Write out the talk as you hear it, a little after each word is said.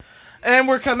And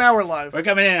now we're live. We're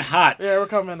coming in hot. Yeah, we're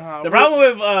coming in hot. The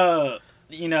problem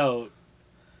with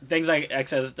things like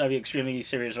XSW Extremely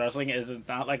Serious Wrestling is it's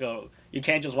not like you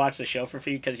can't just watch the show for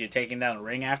free because you're taking down a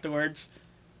ring afterwards.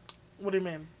 What do you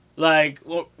mean? Like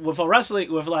with a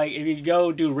wrestling, with like if you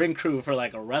go do ring crew for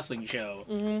like a wrestling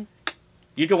show,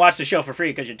 you can watch the show for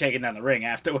free because you're taking down the ring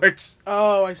afterwards.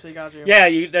 Oh, I see. Got you. Yeah,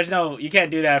 you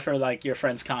can't do that for like your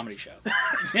friend's comedy show.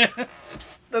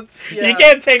 That's You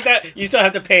can't take that. You still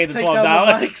have to pay the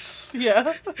 $12.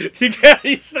 Yeah.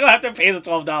 You still have to pay the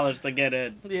 $12 to get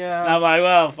in. Yeah. And I'm like,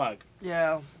 well, fuck.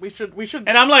 Yeah. We should.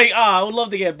 And I'm like, I would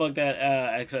love to get booked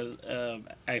at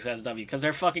XSW because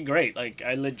they're fucking great. Like,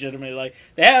 I legitimately like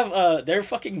they have their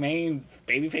fucking main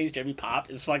babyface Jimmy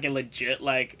Pop is fucking legit.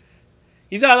 Like,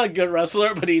 he's not a good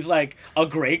wrestler, but he's like a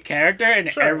great character, and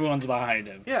Sure. everyone's behind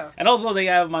him. Yeah. And also they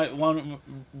have my one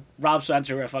Rob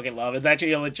Spencer, who I fucking love. Is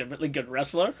actually a legitimately good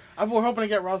wrestler. We're hoping to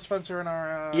get Rob Spencer in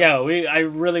our. Yeah, I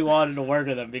really wanted to work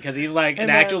with him because he's like Hey, an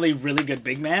man. actually really good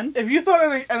big man. If you thought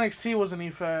NXT was an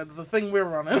E-Fed, the thing we're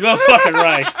running. You're fucking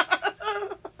right.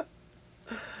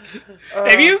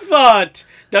 If you thought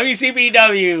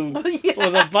WCPW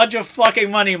was a bunch of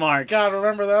fucking money marks. God,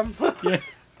 remember them? Yeah.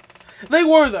 They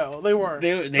were, though. They were.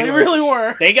 They really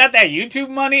were. They got that YouTube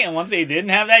money, and once they didn't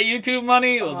have that YouTube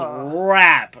money, it was a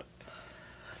wrap.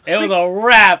 It was a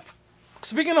wrap.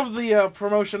 Speaking of the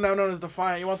promotion now known as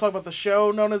Defiant, you want to talk about the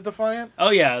show known as Defiant? Oh,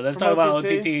 yeah. Let's talk about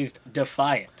OTT? OTT's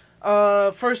Defiant.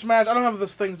 First match, I don't have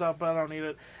this things up, but I don't need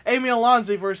it. Amy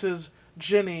Alonzi versus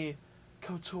Jenny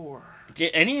Couture.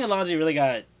 Amy Alonzi really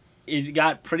got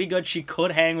pretty good. She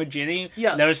could hang with Jenny.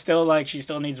 Yes. There's still she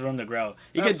still needs room to grow.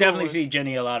 You could Absolutely. definitely see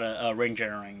Jenny a lot of ring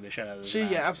generating the shit out of this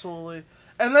match. Yeah, absolutely.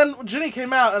 And then Jenny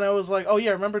came out, and I was like, oh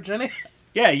yeah, remember Jenny?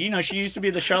 Yeah, she used to be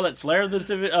the Charlotte Flair of the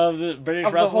British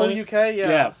of wrestling. The whole UK,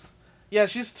 yeah. Yeah,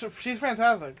 she's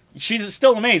fantastic. She's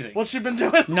still amazing. What's she been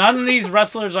doing? None of these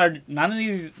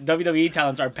WWE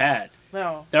talents are bad.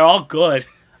 No. They're all good.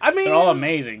 I mean, they're all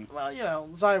amazing. Well,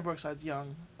 Xia Brookside's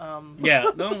young. Yeah,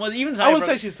 well, even Xia I would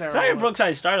say she's terrible. Xia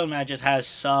Brookside's Stardom matches has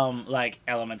some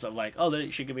elements of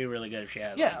she could be really good if she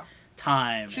had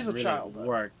time. She's and a really child.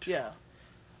 Worked. Yeah.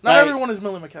 Not everyone is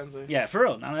Millie McKenzie. Yeah, for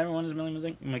real. Not everyone is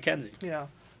Millie McKenzie. Yeah.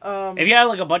 If you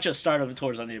had a bunch of Stardom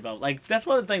tours under your belt, that's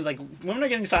one of the things. Women are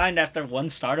getting signed after one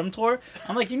Stardom tour.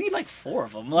 I'm like, you need 4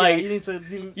 of them. You need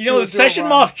to. Session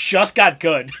Moth just got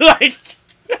good.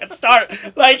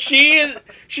 She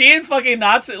and fucking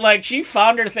Nazi. She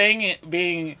found her thing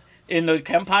being in the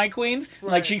Kempai Queens.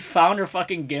 Right. She found her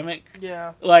fucking gimmick.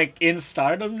 Yeah. In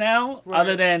Stardom now. Right.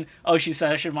 Other than she's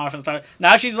Session Moth in Stardom.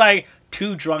 Now she's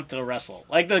too drunk to wrestle.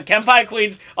 The Kempai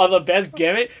Queens are the best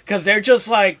gimmick because they're just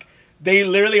they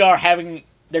literally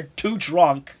they're too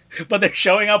drunk, but they're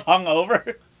showing up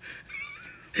hungover.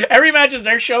 Every match is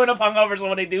they're showing up hungover, so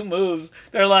when they do moves,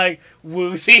 they're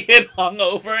woozy and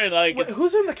hungover and Wait,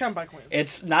 who's in the Kempai Queens?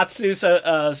 It's Natsu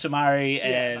Sumari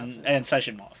and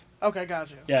Session Moth. Okay,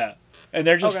 gotcha. Yeah, and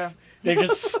they're just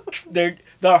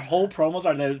their whole promos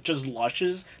are just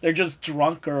lushes. They're just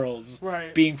drunk girls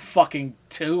being fucking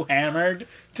too hammered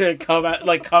to come out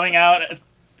coming out.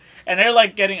 And they're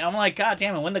getting. I'm like, God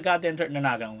damn it! Win the goddamn turn. They're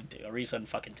not gonna win to Arisa and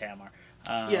fucking Tamar.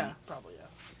 Yeah, probably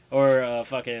Or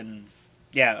fucking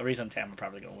Arisa and Tamar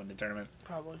probably gonna win the tournament.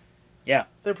 Probably. Yeah.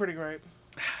 They're pretty great.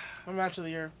 A match of the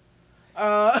year.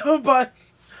 But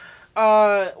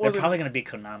they're probably gonna beat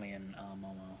Konami and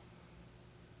Momo.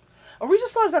 Arisa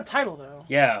still has that title though.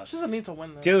 Yeah. She doesn't need to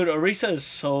win this. Dude, Arisa is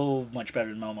so much better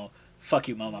than Momo. Fuck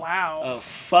you, Momo. Wow. Oh,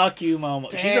 fuck you, Momo.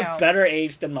 Damn. She's a better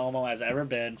ace than Momo has ever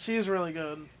been. She's really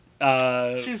good.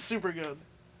 She's super good.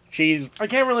 I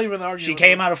can't really even argue. She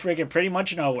came out of freaking pretty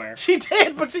much nowhere. She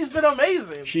did, but she's been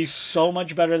amazing. She's so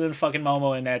much better than fucking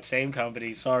Momo in that same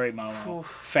company. Sorry, Momo. Oof,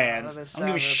 fans. I don't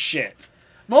give a shit.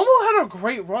 Momo had a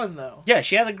great run though. Yeah,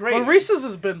 she had a great. But Arisa's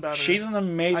has been better. She's an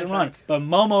amazing run, but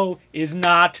Momo is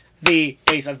not the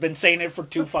ace. I've been saying it for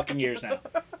 2 fucking years now.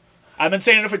 I've been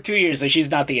saying it for 2 years that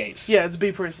she's not the ace. Yeah, it's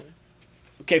B. Priestley.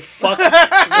 Okay, fuck.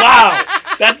 Wow,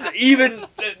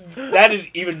 that is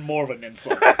even more of an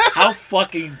insult. How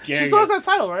fucking dare you? She still has that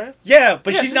title, right? Yeah,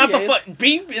 but she's not the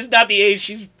B is not the ace.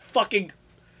 She's fucking.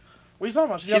 What are you talking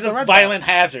about? She's a violent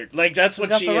hazard. That's what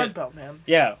she is. She's got the red belt, man.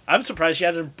 Yeah, I'm surprised she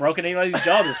hasn't broken anybody's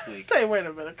jaw this week. Say, wait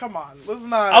a minute, come on, let's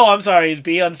not. Oh, I'm sorry. Is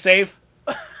B unsafe?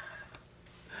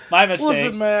 My mistake.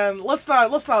 Listen, man, let's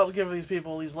not give these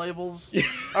people these labels.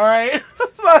 All right,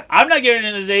 let's not. I'm not giving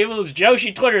it the labels.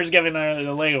 Joshi Twitter is giving her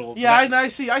the labels. Yeah, I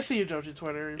see you, Joji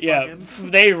Twitter. Yeah,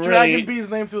 Fucking they really dragging B's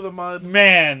name through the mud.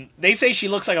 Man, they say she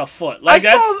looks like a foot. Like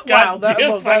I that's saw. Wow, that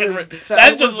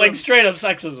that's just like straight up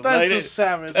sexism. That's like, just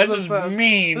savage. That's just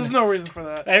mean. There's no reason for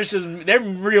that. They're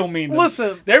real mean.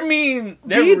 Listen, they're mean.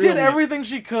 B did everything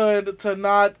she could to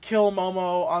not kill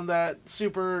Momo on that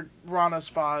Super Rana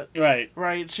spot. Right.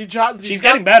 She's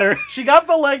getting better. She got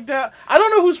the leg down. I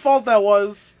don't know whose fault that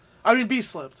was. I mean, B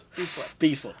slipped.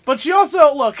 B slipped. But she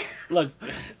also look.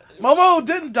 Momo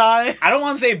didn't die. I don't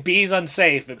want to say B's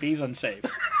unsafe, but B's unsafe.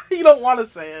 You don't want to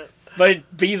say it.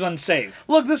 But B's unsafe.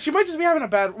 Look, she might just be having a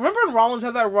bad. Remember when Rollins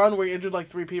had that run where he injured like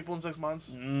 3 people in 6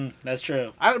 months? That's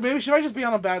true. Maybe she might just be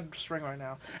on a bad string right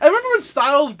now. I remember when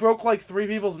Styles broke like 3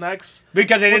 people's necks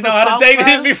because they didn't know how to take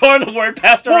it before the word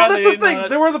passed around. Well, that's the thing.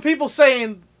 There were the people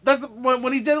saying that's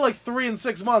when he did it like 3 in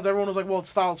 6 months. Everyone was like, "Well, it's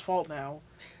Styles' fault now."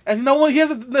 And it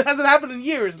hasn't happened in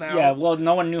years now. Yeah, well,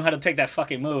 no one knew how to take that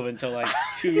fucking move until like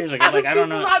 2 years ago. Like, I don't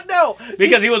know. Not know?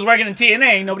 Because he was working in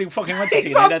TNA, nobody fucking went to TNA.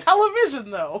 He's on television,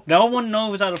 though. No one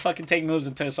knows how to fucking take moves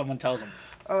until someone tells them.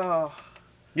 Oh.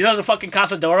 You know the fucking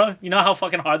Casadora? You know how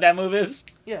fucking hard that move is?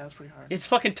 Yeah, it's pretty hard. It's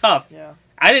fucking tough. Yeah.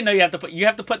 I didn't know you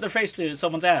have to put their face to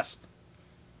someone's ass.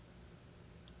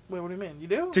 Wait, what do you mean? You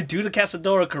do? To do the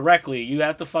Casadora correctly, you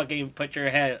have to fucking put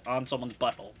your head on someone's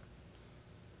butthole.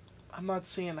 I'm not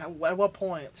seeing at what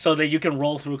point. So that you can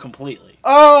roll through completely.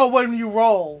 Oh, when you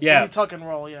roll. Yeah. When you tuck and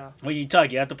roll, yeah. When you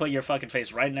tug, you have to put your fucking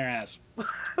face right in their ass.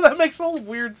 That makes a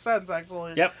weird sense,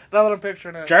 actually. Yep. Now that I'm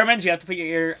picturing it. Germans, you have to put your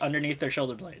ear underneath their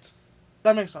shoulder blades.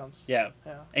 That makes sense. Yeah.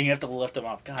 Yeah. And you have to lift them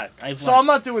up. God, I'm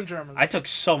not doing Germans. I took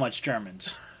so much Germans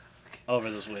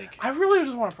over this week. I really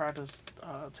just want to practice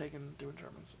doing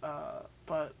Germans.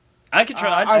 But I can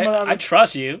try. I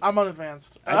trust you. I'm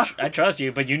unadvanced. I trust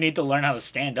you, but you need to learn how to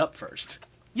stand up first.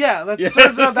 Yeah,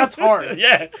 turns out that's hard.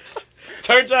 Yeah.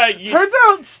 Turns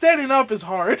out standing up is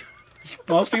hard.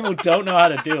 Most people don't know how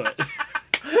to do it.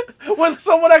 When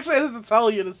someone actually has to tell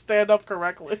you to stand up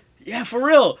correctly. Yeah, for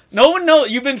real. No one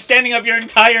knows. You've been standing up your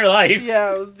entire life.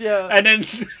 Yeah. And then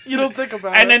you don't think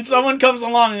about it. And then someone comes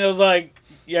along and goes like,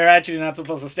 "You're actually not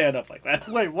supposed to stand up like that."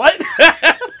 Wait, what?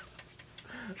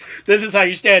 This is how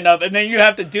you stand up, and then you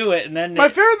have to do it, and then... My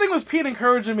favorite thing was Pete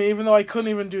encouraging me, even though I couldn't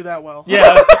even do that well.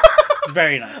 Yeah, it's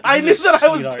very nice. I knew that I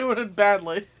was doing it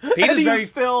badly. Pete and is was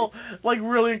still,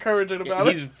 really encouraging about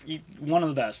it. He's one of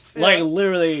the best. Yeah.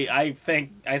 Literally, I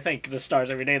thank the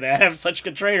stars every day that have such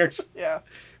good trainers. Yeah.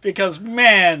 Because,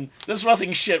 man, this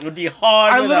wrestling shit would be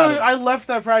hard without him. I left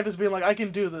that practice being like, I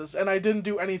can do this, and I didn't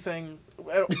do anything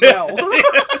well.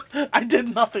 I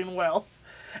did nothing well.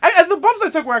 And the bumps I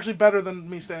took were actually better than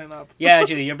me standing up. Yeah,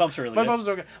 actually, your bumps are really good. My bumps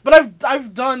are okay. But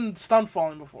I've done stunt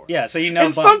falling before. Yeah, so you know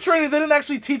in stunt training, they didn't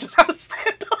actually teach us how to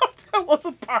stand up. That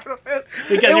wasn't part of it.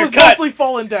 Because it was mostly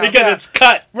falling down. Because it's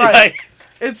cut. Right.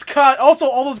 It's cut. Also,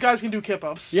 all those guys can do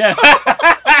kip-ups. Yeah.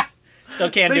 Still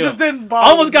can't do it. They just didn't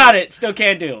bother. Almost got it. Still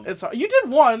can't do. It's hard. You did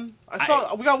one.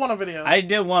 We got one on video. I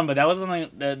did one, but that was only...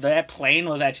 That plane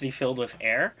was actually filled with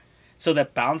air. So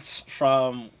that bounce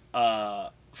from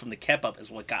the kip up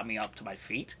is what got me up to my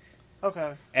feet.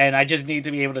 Okay. And I just need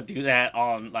to be able to do that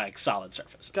on solid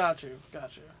surface. Got you.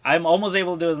 I'm almost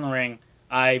able to do it in the ring.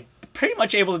 I'm pretty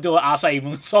much able to do an acai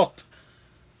moonsault.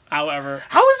 However,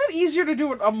 how is it easier to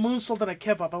do a moonsault than a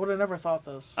kip up? I would have never thought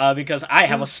this. Because I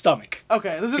have a stomach.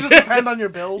 Okay, does it just depend on your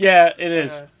build? Yeah, it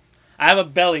is. Okay. I have a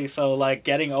belly, so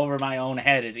getting over my own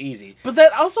head is easy. But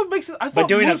that also makes it. I thought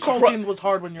moonsaulting was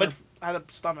hard when you had a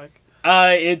stomach.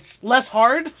 It's less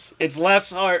hard. It's less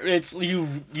hard. It's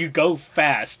you go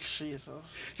fast. Jesus.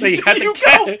 So you have to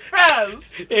go fast.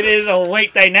 It is a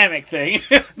weight dynamic thing.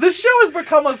 This show has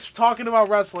become us talking about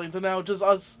wrestling to now just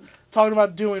us talking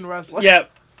about doing wrestling.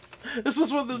 Yep. This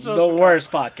is what this show. The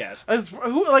worst podcast.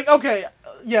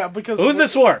 Because who's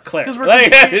this for? Claire.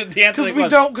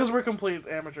 Because we're complete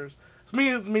amateurs. It's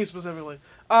me specifically.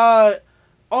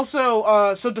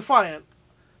 Also, so Defiant.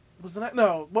 Was the night?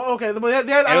 No. Well, okay. They had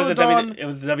Isla Dawn. It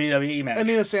was the WWE match. And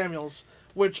Nina Samuels,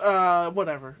 which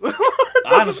whatever.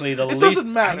 Honestly, it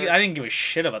doesn't matter. I didn't give a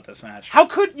shit about this match. How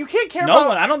could you can't care? No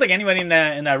one. I don't think anybody in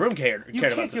that room cared about this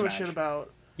match. You can't give a shit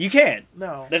about. You can't.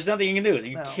 No. There's nothing you can do.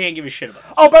 You can't give a shit about.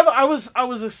 Oh, by the way, I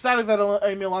was ecstatic that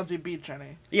Amy Alonso beat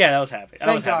Jenny. Yeah, I was happy.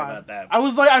 I was happy about that. I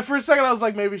was like, for a second, I was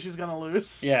like, maybe she's gonna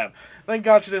lose. Yeah. Thank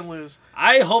God she didn't lose.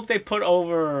 I hope they put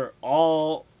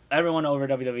everyone over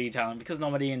WWE talent because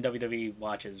nobody in WWE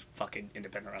watches fucking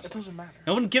independent wrestling. It doesn't matter.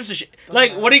 No one gives a shit.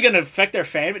 What are you gonna affect their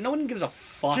fan? But no one gives a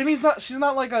fuck. Jenny's not. She's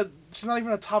not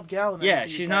even a top gal in Yeah,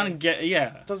 she's not.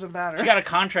 Yeah. It doesn't matter. She got a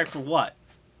contract for what?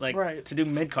 like Right. to do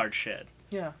mid card shit.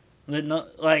 Yeah.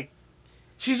 Like,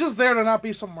 She's just there to not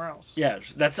be somewhere else. yeah,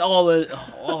 that's all it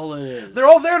is. They're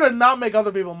all there to not make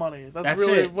other people money. That's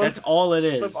really it. That's all it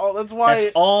is. That's all. That's why.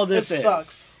 That's all this it is.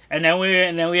 sucks. And then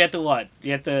we have to what?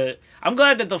 You have to. I'm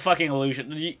glad that the fucking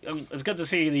illusion. It's good to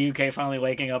see the UK finally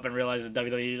waking up and realize that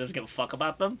WWE doesn't give a fuck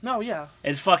about them. No, yeah.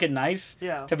 It's fucking nice.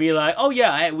 Yeah. To be like, oh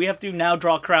yeah, we have to now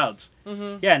draw crowds.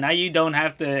 Mm-hmm. Yeah, now you don't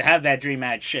have to have that dream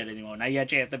match shit anymore. Now you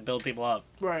actually have to build people up.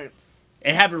 Right.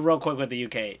 It happened real quick with the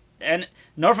UK. And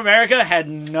North America had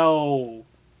no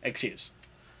excuse.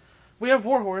 We have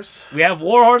Warhorse. We have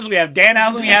Warhorse, we have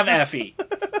Danhausen, we have Effie.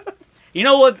 You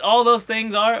know what all those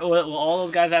things are? What all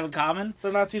those guys have in common?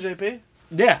 They're not TJP.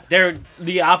 Yeah, they're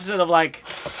the opposite of like...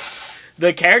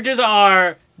 The characters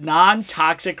are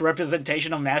non-toxic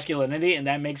representation of masculinity, and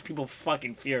that makes people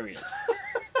fucking furious.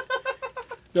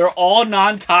 They're all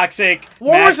non-toxic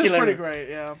Warhorse masculine. is pretty great,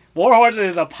 yeah. Warhorse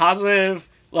is a positive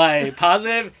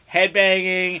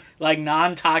headbanging, like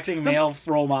non-toxic male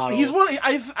role model. He's one.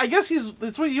 I guess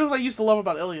it's what I used to love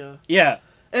about Ilya. Yeah.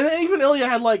 And then even Ilya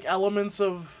had like elements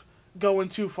of going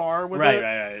too far with it.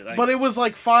 Right. Like, but it was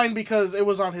like fine because it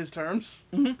was on his terms.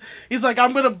 Mm-hmm. He's like,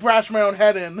 I'm gonna bash my own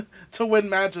head in to win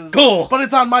matches. Cool. But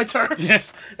it's on my terms.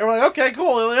 Yes. And we're like, okay,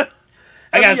 cool, Ilya.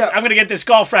 I'm gonna get this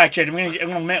skull fractured. I'm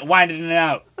gonna wind it in and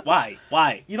out.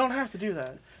 Why? You don't have to do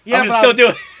that. Yeah, I'm gonna still do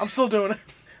it. I'm still doing it.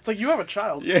 It's like you have a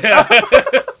child. Yeah.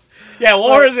 Yeah,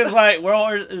 Warhorse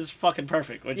is fucking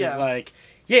perfect, which is like,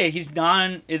 yeah, he's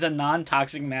a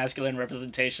non-toxic masculine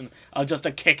representation of just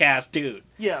a kick-ass dude.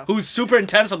 Yeah. Who's super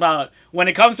intense about, when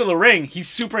it comes to the ring, he's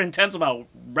super intense about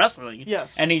wrestling.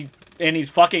 Yes. And he's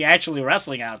fucking actually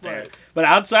wrestling out there. Right. But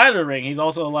outside of the ring, he's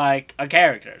also like a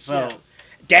character. So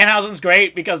Danhausen's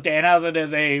great because Danhausen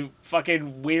is a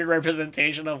fucking weird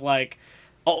representation of like,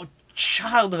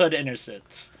 childhood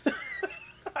innocence.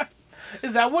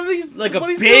 Is that what he's like what a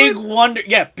he's big doing? wonder?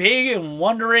 Yeah, big and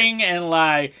wondering and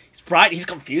like he's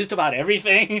confused about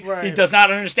everything. Right. He does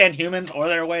not understand humans or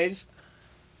their ways.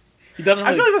 He doesn't.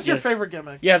 I Really, feel like that's your favorite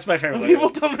gimmick. Yeah, it's my favorite. When people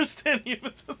don't understand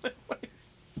humans in their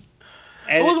ways.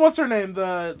 And What's her name?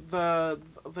 The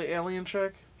alien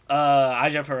chick.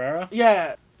 Aja Pereira.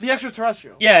 Yeah, the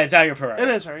extraterrestrial. Yeah, it's Aja Pereira. It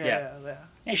is her. Yeah.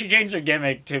 And she changed her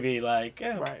gimmick to be like,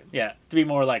 right. Yeah, to be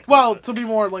more like. Well, to be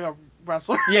more like a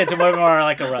wrestler. Yeah, to be more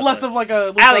like a wrestler. Less of like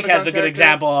a. Alley Cat's a good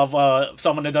example of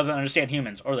someone that doesn't understand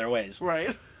humans or their ways.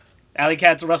 Right. Alley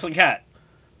Cat's a wrestling cat.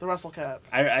 The Wrestle Cat.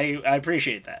 I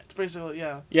appreciate that. Basically,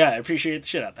 yeah. Yeah, I appreciate the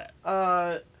shit out of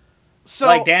that. So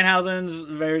like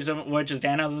Danhausen's very similar, which is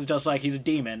Danhausen's just like he's a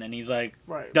demon and he's like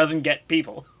doesn't get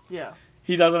people. Yeah.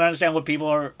 He doesn't understand what people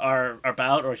are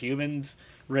about or humans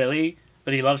really,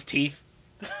 but he loves teeth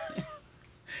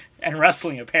and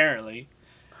wrestling apparently.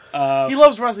 He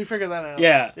loves wrestling. Figure that out.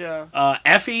 Yeah. Yeah.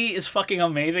 Effie is fucking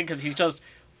amazing because he's just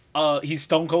he's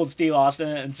Stone Cold Steve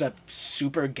Austin except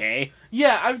super gay.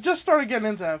 Yeah, I've just started getting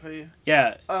into Effie.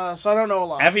 Yeah. So I don't know a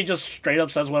lot. Effie just straight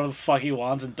up says whatever the fuck he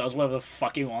wants and does whatever the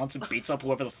fuck he wants and beats up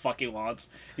whoever the fuck he wants.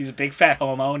 He's a big fat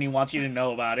homo and he wants you to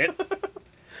know about it.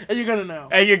 And you're gonna know.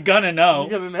 And you're gonna know.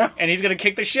 You're gonna know. And he's gonna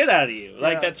kick the shit out of you.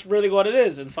 Like that's really what it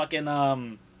is. And fucking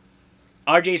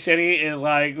RJ City is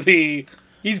like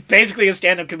he's basically a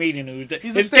stand-up comedian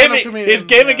he's a stand-up comedian. His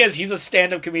gimmick is he's a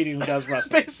stand-up comedian who does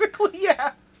wrestling. Basically,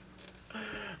 yeah.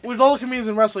 With all the comedians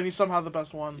in wrestling, he's somehow the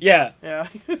best one. Yeah. Yeah.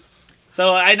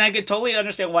 So and I could totally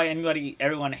understand why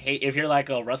everyone hate if you're like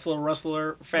a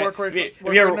wrestler fan.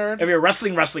 If you're a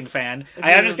wrestling fan,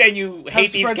 I understand you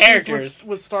hate these characters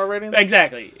with star ratings.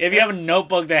 Exactly. If you have a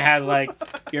notebook that has like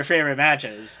your favorite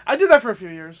matches. I did that for a few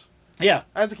years. Yeah.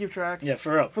 I had to keep track. Yeah,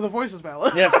 for real. For the Voices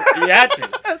ballot. Yeah, you had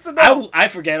to. I had to know. I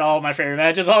forget all my favorite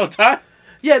matches all the time.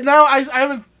 Yeah, now I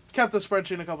haven't kept a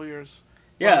spreadsheet in a couple years.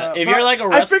 Yeah, if you're like a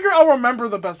I figure I'll remember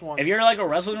the best ones. If you're like a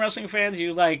wrestling fans,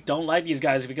 you like don't like these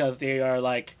guys because they are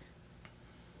like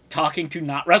talking to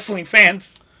not wrestling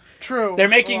fans. True. They're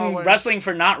making wrestling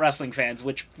for not wrestling fans,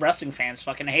 which wrestling fans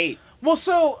fucking hate. Well,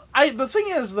 so the thing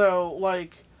is though,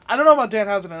 like I don't know about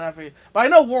Danhausen and Effie, but I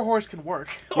know Warhorse can work.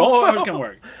 Warhorse can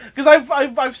work. Because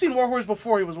I've seen Warhorse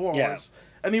before he was Warhorse,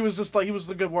 and he was just like he was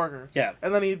the good worker. Yeah.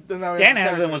 And then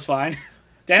Danhausen was fine.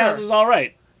 Danhausen was all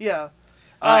right. Yeah.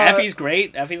 Effie's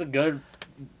great. Effie's a good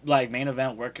like main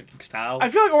event working style.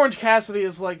 I feel like Orange Cassidy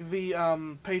is like the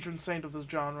patron saint of this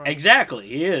genre. Exactly,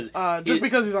 he is.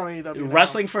 Because he's on AEW.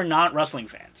 Wrestling for not wrestling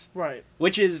fans. Right.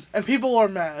 Which is and people are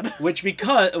mad.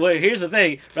 Here's the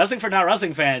thing, wrestling for not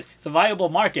wrestling fans, it's a viable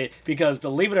market because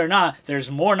believe it or not, there's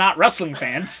more not wrestling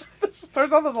fans.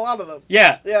 Turns out there's a lot of them.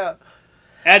 Yeah. Yeah.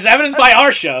 As evidenced by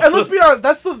our show. And let's be honest,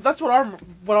 that's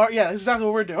exactly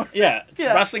what we're doing. Yeah, it's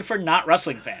wrestling for not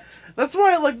wrestling fans. That's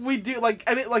why like we do like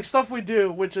any like stuff we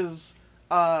do, which is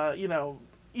you know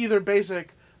either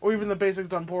basic or even the basics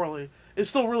done poorly, is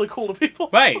still really cool to people.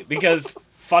 Right, because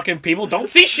fucking people don't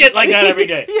see shit like that every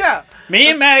day. Yeah. Me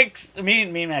and That's- Max,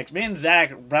 me and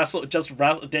Zach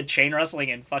did chain wrestling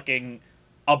in fucking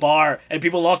a bar, and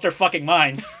people lost their fucking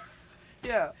minds.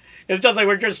 Yeah. It's just like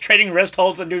we're just trading wrist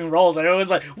holds and doing rolls, and everyone's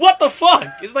like, "What the fuck?"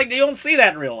 It's like you don't see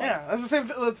that in real life. Yeah. That's the same.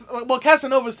 Well,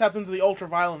 Casanova's tapped into the ultra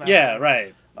violent Yeah, aspect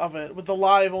right. of it with the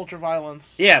live ultra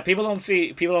violence. Yeah, people don't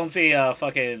see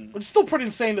fucking Which is still pretty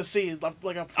insane to see,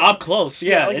 like up up close.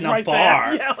 Yeah, like in a right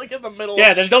bar. there. Yeah, like in the middle.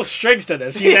 Yeah, there's no strings to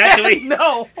this. He's Yeah, actually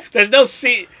no. there's no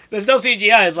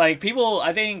CGI. It's like people.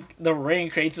 I think the ring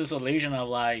creates this illusion of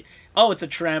like, oh, it's a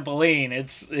trampoline.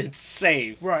 It's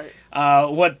safe. Right.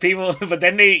 What people, but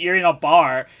then you're in a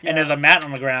bar Yeah. and there's a mat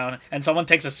on the ground and someone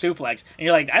takes a suplex and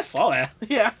you're like, I saw that.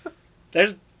 Yeah.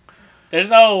 There's there's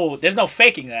no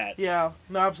faking that, Yeah.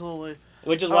 No, absolutely.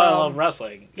 which is why I love Um,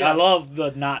 wrestling. I yes. love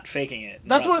the not faking it. in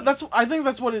That's what. wrestling. That's. I think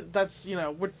that's what it. That's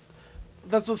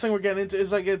that's the thing we're getting into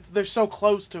is like they're so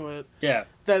close to it Yeah.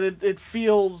 that it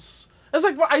feels. It's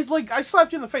like I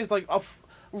slapped you in the face like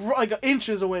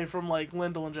inches away from like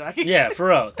Lyndall and Jackie. Yeah, for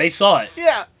real. They saw it.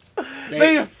 Yeah.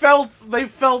 They felt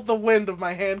the wind of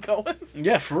my hand going.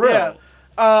 Yeah, for real. Yeah.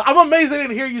 I'm amazed they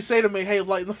didn't hear you say to me, "Hey,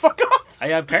 lighten the fuck up," I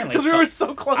apparently because we were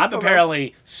so close. I'm to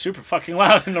apparently super fucking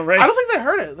loud in the ring. That. I don't think they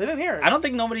heard it. They didn't hear it. I don't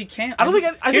think nobody can. I don't think.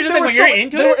 I Here's think the thing, when you're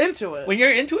into they it, were into it. when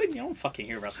you're into it, you don't fucking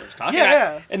hear wrestlers talking. Yeah,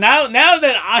 yeah. And now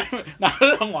that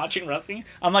I'm watching wrestling,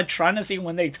 I'm like trying to see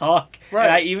when they talk. Right.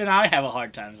 And even I have a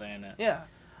hard time saying it. Yeah,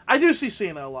 I do see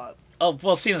Cena a lot. Oh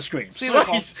well, Cena screams. Cena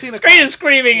Cena calls. is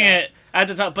screaming Yeah. it at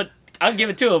the top, but I'll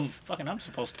give it to him. Fucking, I'm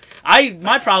supposed to.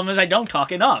 My problem is I don't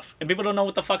talk enough, and people don't know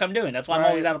what the fuck I'm doing. That's why I'm Right.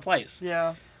 always out of place.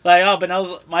 Yeah. Like, oh,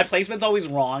 but my placement's always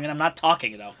wrong, and I'm not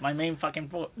talking enough. My main fucking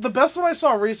point. The best one I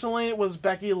saw recently was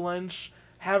Becky Lynch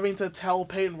having to tell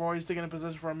Peyton Royce to get in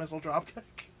position for a missile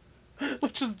dropkick,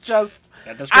 which is just.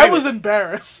 Yeah, that's I great. was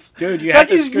embarrassed. Dude, you have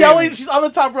to Becky's scream. yelling. She's on the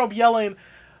top rope yelling,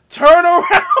 "Turn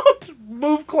around!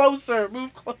 Move closer!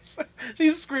 Move closer!"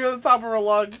 She's screaming at the top of her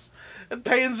lungs, and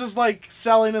Peyton's just like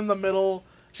selling in the middle.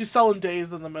 She's selling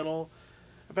dazed in the middle.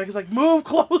 And Becky's like, "Move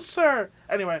closer!"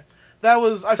 Anyway, that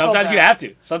was. I felt Sometimes bad. you have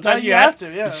to. Sometimes You have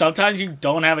to, yeah. Sometimes you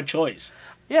don't have a choice.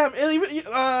 Yeah, even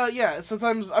yeah.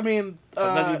 Sometimes I mean.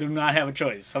 Sometimes you do not have a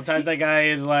choice. Sometimes that guy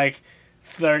is like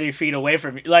 30 feet away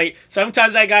from you. Like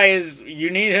sometimes that guy is. You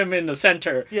need him in the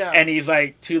center. Yeah. And he's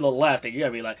like to the left, and you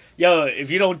gotta be like, yo, if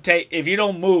you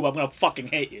don't move, I'm gonna fucking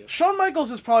hate you. Shawn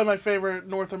Michaels is probably my favorite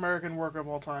North American worker of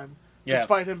all time, Yeah.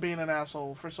 despite him being an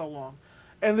asshole for so long.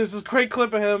 And there's this great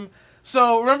clip of him.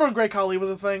 So remember when Great Khali was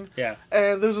a thing? Yeah.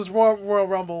 And there was this Royal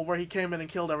Rumble where he came in and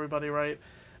killed everybody, right?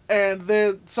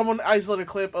 And someone isolated a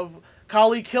clip of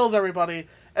Khali kills everybody,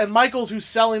 and Michaels, who's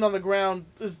selling on the ground,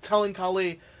 is telling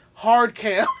Khali, "Hard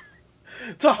cam,"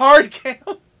 to hard cam.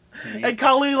 Mhm. And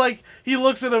Khali, like, he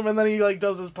looks at him and then he like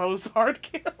does his pose to hard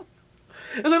cam.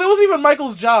 It's like that wasn't even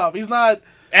Michaels' job. He's not.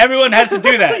 Everyone has to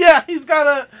do that. Yeah, he's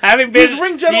gotta. Having been He's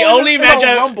ring general in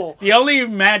a Rumble. the only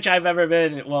match I've ever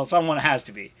been, well, someone has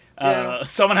to be. Yeah.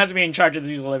 Someone has to be in charge of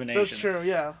these eliminations. That's true.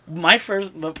 Yeah.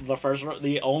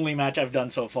 The only match I've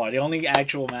done so far, the only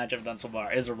actual match I've done so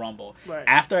far is a Rumble. Right.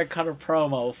 After I cut a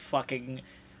promo,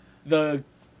 the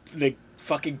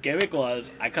fucking gimmick was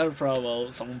I cut a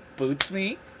promo, someone boots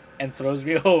me and throws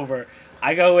me over.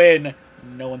 I go in,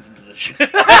 no one's in position.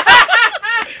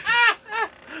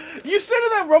 You stayed in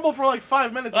that Rumble for like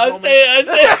 5 minutes. I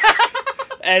stay,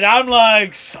 and I'm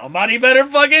like, somebody better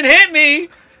fucking hit me.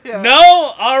 Yeah. No,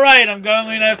 all right, I'm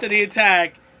going after the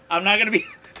attack. I'm not gonna be.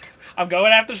 I'm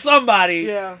going after somebody.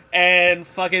 Yeah. And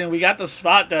fucking, we got the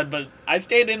spot done, but I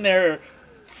stayed in there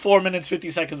 4 minutes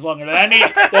 50 seconds longer than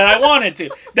I wanted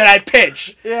to. That I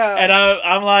pitched. Yeah. And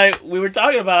I'm like, we were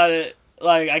talking about it.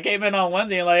 Like, I came in on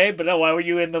Wednesday and like, hey, but no, why were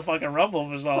you in the fucking Rumble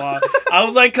for so long? I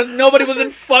was like, because nobody was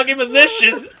in fucking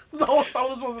position. No,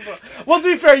 someone was supposed to. Well,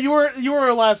 to be fair, you were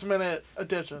a last minute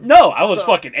addition. No, I was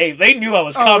fucking 8. They knew I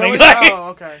was coming. Really? Like, Oh,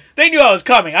 okay. they knew I was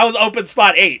coming. I was open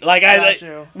spot 8. Like, Got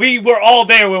you. we were all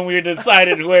there when we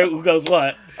decided who goes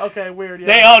what. Okay, weird. Yeah.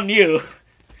 They all knew.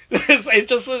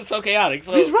 It's so chaotic.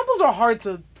 So, These Rumbles are hard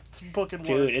to book and work.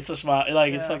 dude, it's it's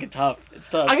fucking tough. It's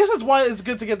tough. I guess that's why it's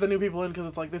good to get the new people in because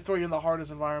it's like they throw you in the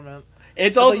hardest environment.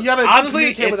 It's also like you gotta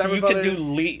honestly, communicate with you can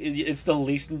everybody. it's the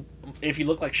least. If you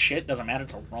look like shit, doesn't matter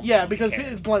to Rumble. Yeah, You because can't.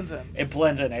 it blends in. It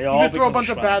blends in. It You all can throw a becomes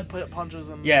bunch of fun. bad punches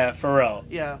and. Yeah, for real.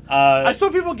 Yeah. I I saw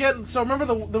people getting. So remember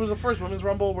there was the first women's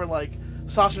Rumble where like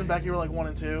Sasha and Becky were like 1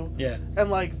 and 2. Yeah. And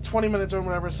like 20 minutes or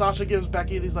whatever, Sasha gives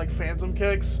Becky these like phantom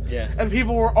kicks. Yeah. And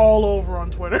people were all over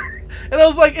on Twitter. And I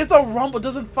was like, it's a Rumble, it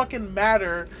doesn't fucking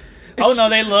matter. Oh no,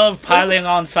 they love piling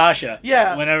on Sasha.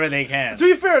 Yeah. Whenever they can. To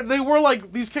be fair, they were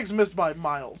like, these kicks missed by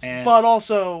miles. And but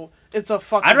also, it's a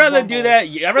fucking I'd rather Rumble. do that.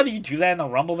 I'd rather you do that in a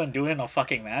Rumble than do it in a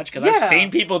fucking match. Because Yeah. I've seen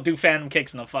people do phantom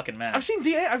kicks in a fucking match.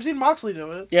 I've seen Moxley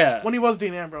do it. Yeah. When he was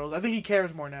Dean Ambrose. I think he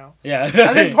cares more now. Yeah.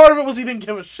 I think part of it was he didn't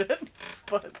give a shit.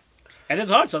 But and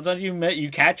it's hard. Sometimes you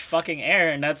catch fucking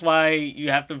air, and that's why you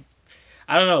have to.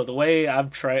 I don't know. The way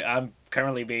I'm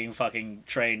currently being fucking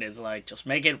trained is like, just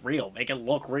make it real, make it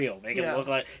look real, make it look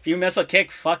like if you miss a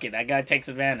kick, fuck it, that guy takes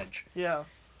advantage. Yeah.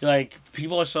 Like,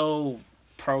 people are so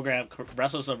programmed,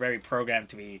 wrestlers are very programmed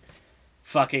to be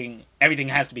fucking, everything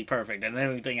has to be perfect and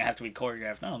everything has to be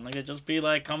choreographed. No, like, it just be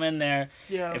like, come in there.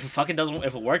 Yeah. If it fucking doesn't,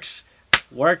 if it works.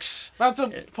 Not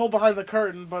to pull behind the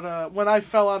curtain, but when I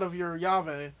fell out of your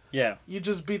Yave, yeah, you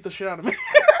just beat the shit out of me.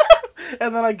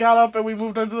 And then I got up and we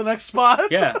moved on to the next spot.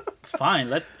 Yeah, it's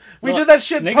fine. We did that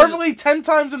shit niggas, perfectly 10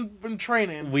 times in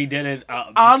training. We did it.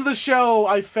 On the show,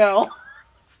 I fell.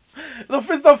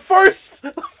 The first,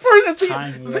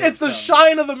 it's the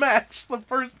shine of the match. The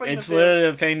first thing. It's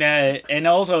literally the thing that, and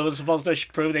also it was supposed to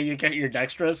prove that you're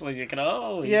dexterous, so you can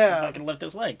fucking lift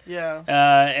his leg. Yeah.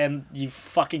 And you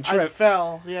fucking tripped. I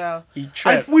fell. Yeah. You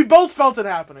tripped. We both felt it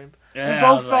happening. Yeah, we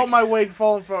both felt my weight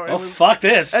falling forward. Oh, fuck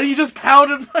this! And you just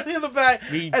pounded money in the back.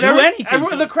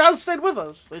 Anything. The crowd stayed with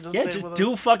us. They just stayed with us.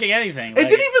 Do fucking anything. It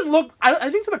didn't even look. I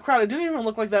think to the crowd, it didn't even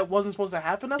look like that wasn't supposed to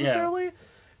happen necessarily.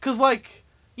 Because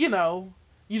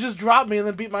you just dropped me and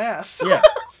then beat my ass. Yeah.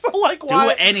 So like,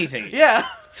 why? Do anything. Yeah.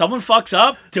 Someone fucks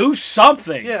up, do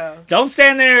something. Yeah. Don't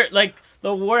stand there like.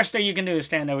 The worst thing you can do is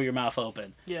stand there with your mouth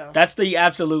open. Yeah. That's the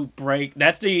absolute break.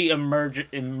 That's the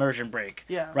immersion break.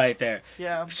 Yeah. Right there.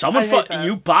 Yeah. Someone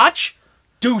you botch,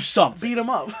 do something. Beat him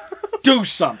up. Do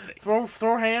something.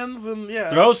 Throw hands and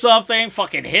Throw something.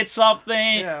 Fucking hit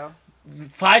something. Yeah.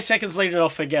 5 seconds later, they'll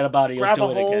forget about it. You'll do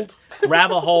it again.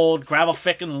 Grab a hold. Grab a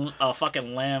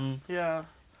fucking limb. Yeah.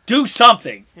 Do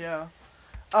something. Yeah.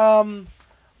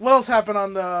 What else happened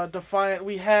on Defiant?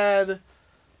 We had.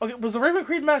 Okay, was the Raven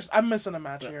Creed match? I'm missing a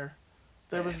match here.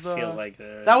 There was the. Feels like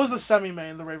that was the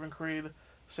semi-main, the Raven Creed,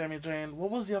 Sami Zayn.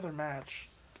 What was the other match?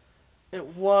 It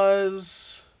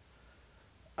was.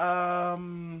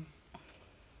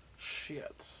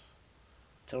 Shit.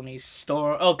 Tony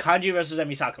Storm. Oh, Kanji versus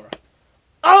Emi Sakura.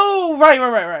 Oh,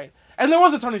 right. And there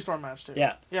was a Tony Storm match too.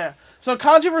 Yeah. Yeah. So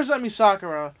Kanji versus Emi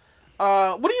Sakura.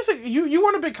 What do you think? You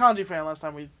weren't a big Kanji fan last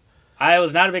time we. I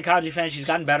was not a big Kanji fan. She's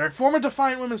gotten better. Former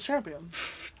Defiant Women's Champion.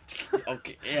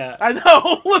 Okay, yeah. I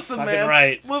know. Listen, fucking man.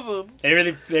 Right. Listen. They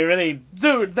really.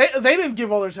 Dude, they didn't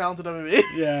give all their talent to WWE.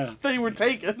 Yeah. They were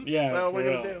taken. Yeah. So what are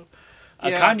we gonna do?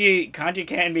 Kanji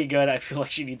can be good. I feel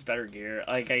like she needs better gear.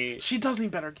 She does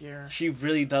need better gear. She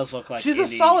really does look like. She's indie. a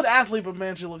solid athlete, but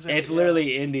man, she looks. It's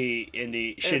literally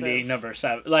indie Shindy number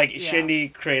 7. Like Shindy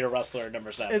creator wrestler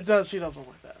number 7. It does. She doesn't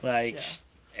look that. Like,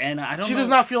 and I don't. She know. does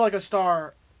not feel like a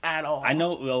star at all. I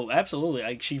know. Well, absolutely.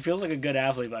 Like, she feels like a good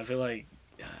athlete, but I feel like.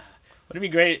 Would it be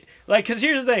great? Like, cause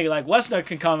here's the thing. Like, Lesnar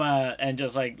can come out and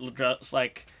just fucking.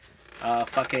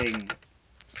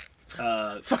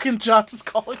 Fucking Josh is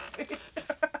calling me.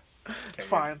 It's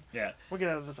fine. Yeah. We'll get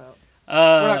out of this out. We're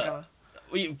not gonna.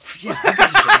 I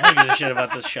don't give a shit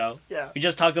about this show. Yeah. We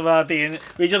just talked about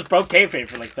we just broke kayfabe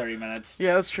for like 30 minutes.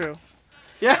 Yeah, that's true.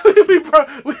 Yeah, this is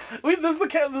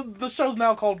the show's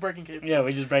now called Breaking Kayfabe. Yeah,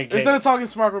 we just break kayfabe. Instead of talking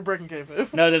smart, we're breaking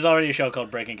kayfabe. No, there's already a show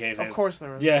called Breaking Kayfabe. Of course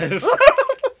there is. Yes.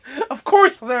 Of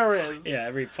course there is. Yeah,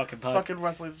 every fucking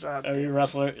wrestling job. Every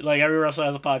wrestler has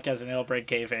a podcast and they all break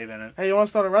kayfabe in it. Hey, you want to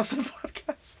start a wrestling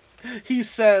podcast? He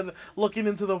said, looking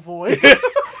into the void.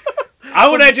 I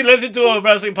would actually listen to a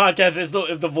wrestling podcast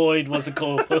if the void wasn't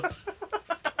cool.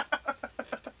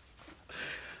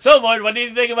 So, Void, what do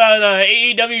you think about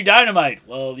AEW Dynamite?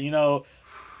 Well,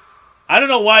 I don't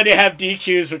know why they have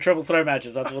DQs for triple threat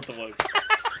matches. That's what the Void.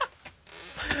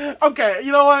 Okay,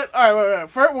 you know what? All right,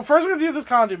 wait. First we're going to do this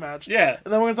Kanji match. Yeah.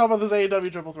 And then we're going to talk about this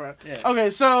AEW triple threat. Yeah. Okay,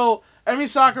 so Emi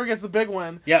Sakura gets the big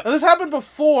win. Yeah. Now, this happened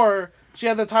before she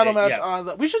had the title match yeah. on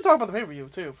the... We should talk about the pay-per-view,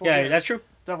 too. Yeah, that's true.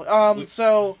 Definitely.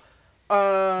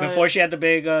 Before she had the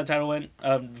big title win,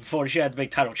 before she had the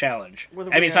big title challenge,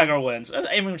 Emi Sakura wins.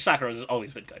 Emi Sakura has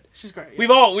always been good. She's great.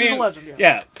 Yeah. She's a legend, yeah.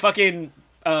 Yeah, fucking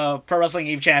Pro Wrestling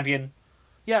Eve champion.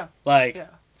 Yeah.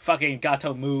 Fucking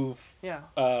Gato move. Yeah.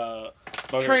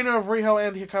 Trainer of Riho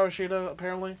and Hikaru Shida,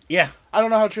 apparently. Yeah. I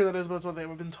don't know how true that is, but that's what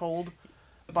they've been told.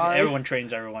 By... Everyone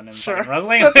trains everyone in sure. fucking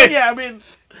wrestling. Yeah, I mean...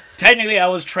 Technically, I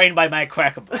was trained by Mike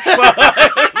Crackerbush.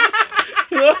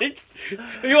 Like,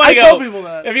 if you want I to tell go, people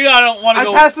that. if you don't want to I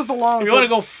go, pass this along. if you want to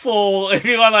go full, if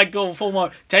you want to like go full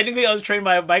more, technically I was trained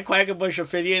by Mike Quackenbush,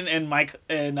 Ophidian,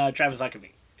 and Travis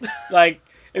Huckabee. Like,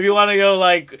 if you want to go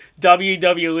like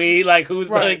WWE, like who's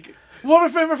Right. like Well,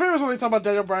 my favorite is when they talk about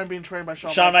Daniel Bryan being trained by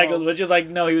Shawn Michaels, which is like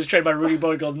no, he was trained by Rudy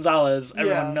Boy Gonzalez. Yeah.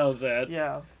 Everyone knows that.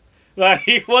 Yeah. Like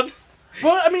he was.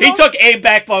 But I mean, He took a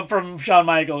back bump from Shawn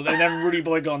Michaels, and then Rudy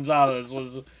Boy Gonzalez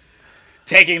was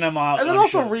taking them out. and then I'm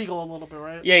also sure. Regal a little bit,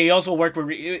 right? Yeah, he also worked with.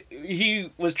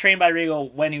 He was trained by Regal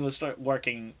when he was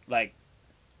working, like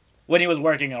when he was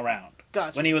working around.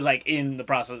 Gotcha. When he was like in the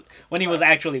process, when he was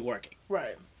Right. actually working,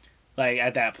 Right. like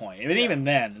at that point. And Yeah. even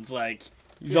then, it's like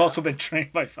he's Yeah. also been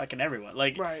trained by fucking everyone,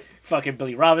 like Right. fucking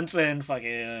Billy Robinson,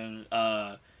 fucking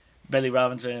Billy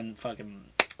Robinson, fucking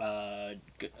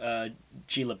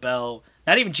G. LaBelle.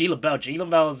 Not even G. LaBelle. G.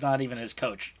 LaBelle is not even his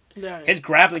coach. Yeah. Yeah. His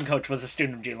grappling coach was a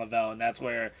student of G. LaBelle, and that's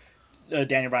where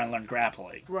Daniel Bryan learned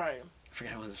grappling. Right. I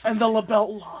forget what his And the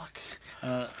LaBelle lock.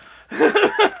 uh,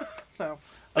 No.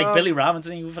 like Billy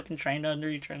Robinson, you fucking trained under.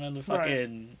 You trained under Right.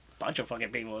 fucking bunch of fucking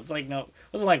people. It's like no, it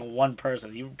wasn't like one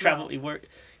person. You traveled. No. You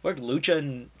worked Lucha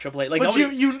and Triple A. Like But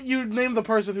nobody. you name the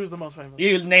person who's the most famous.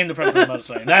 You named the person the most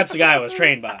famous. That's the guy I was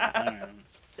trained by. Alright.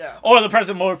 Yeah. Or the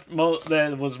person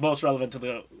that was most relevant to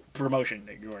the promotion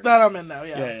that you were. That I'm in now.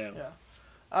 Yeah. Yeah.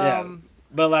 Yeah.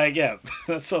 But like, yeah,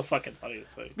 that's so fucking funny.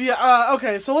 It's like, But yeah.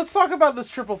 Okay. So let's talk about this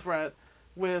triple threat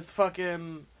with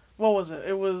fucking what was it?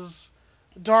 It was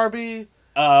Darby,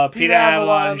 Peter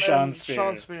Avalon, Sean and Spears.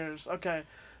 Sean Spears. Okay.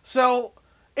 So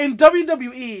in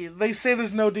WWE, they say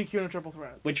there's no DQ in a triple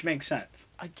threat. Which makes sense.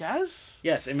 I guess.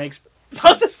 Yes, it makes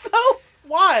Does it though?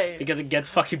 Why? because it gets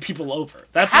fucking people over.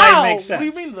 That's How? why it makes sense.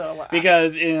 What do you mean though?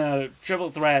 Because in a triple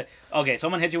threat, okay,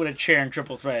 someone hits you with a chair in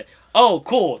triple threat. Oh,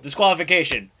 cool,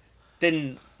 disqualification.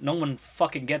 Then no one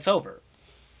fucking gets over.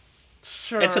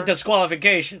 Sure. It's a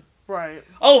disqualification. Right.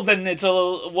 Oh, then it's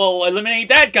well, eliminate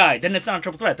that guy. Then it's not a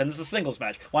triple threat. Then it's a singles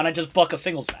match. Why not just book a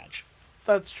singles match?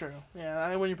 That's true.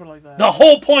 Yeah, when you put it like that. The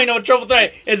whole point of a triple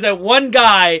threat is that one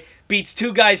guy beats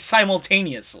two guys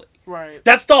simultaneously. Right.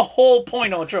 That's the whole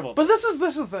point of a triple threat. But this is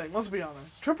the thing. Let's be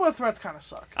honest. Triple threats kind of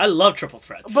suck. I love triple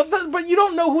threats. But you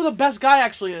don't know who the best guy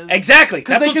actually is. Exactly.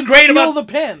 Because That's they what's can great steal about the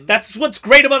pin. That's what's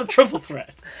great about a triple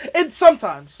threat. It's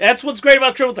sometimes. That's what's great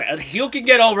about triple threat. A heel can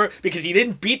get over because he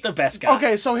didn't beat the best guy.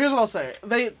 Okay, so here's what I'll say.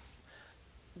 They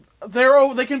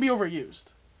can be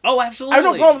overused. Oh, absolutely. I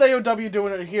have no problem with AOW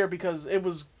doing it here because it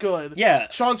was good. Yeah.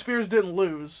 Sean Spears didn't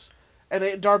lose,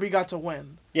 and Darby got to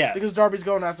win. Yeah. Because Darby's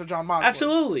going after Jon Moxley.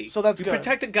 Absolutely. So that's you good.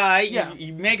 Protect a guy. Yeah.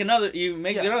 You make another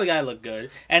guy look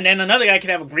good, and then another guy can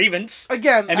have a grievance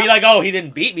Again. and be like, "Oh, he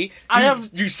didn't beat me."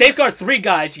 You safeguard three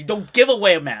guys. You don't give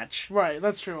away a match. Right.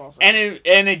 That's true. Also. And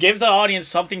it gives the audience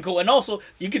something cool, and also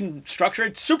you can structure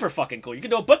it super fucking cool. You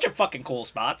can do a bunch of fucking cool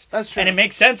spots. That's true. And it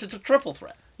makes sense. It's a triple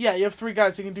threat. Yeah, you have three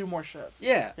guys who can do more shit.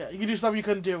 Yeah. Yeah, you can do stuff you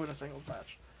couldn't do in a singles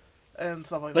match, and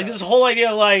stuff like Like that. this whole idea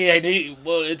of like,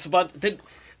 it's about. But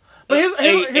here's what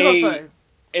I'll say.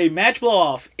 A match blow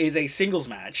off is a singles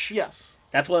match. Yes.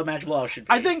 That's what a match blow off should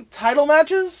be. I think title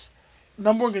matches,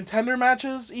 number one contender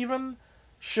matches, even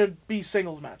should be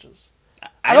singles matches.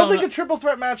 I don't think a triple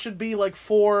threat match should be like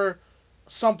for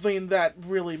something that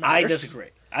really matters. I disagree.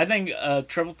 I think a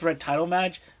triple threat title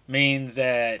match means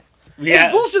that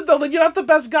it's bullshit though. Like you're not the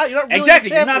best guy. You're not really exactly.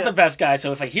 the champion. You're not the best guy.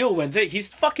 So if a heel wins it,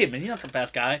 fuck him, and he's not the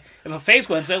best guy. If a face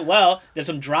wins it, well, there's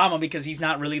some drama because he's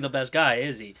not really the best guy,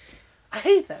 is he? I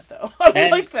hate that though. I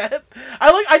don't like that.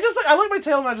 I like my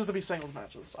title matches to be singles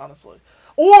matches, honestly,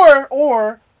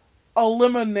 or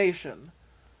elimination.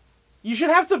 You should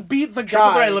have to beat the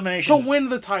guy to win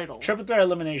the title. Triple threat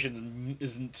elimination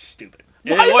is stupid.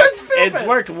 Why is that stupid? It's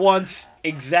worked once,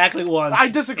 exactly once. I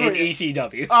disagree. In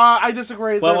ECW. I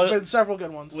disagree. There have been several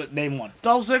good ones. Name one.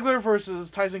 Dolph Ziggler versus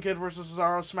Tyson Kidd versus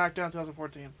Cesaro, SmackDown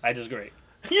 2014. I disagree.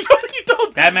 You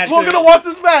don't. That match. We're gonna watch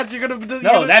this match.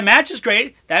 That match is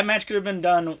great. That match could have been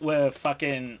done with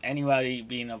fucking anybody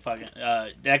being a fucking.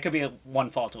 That could be a one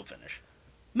fall to a finish.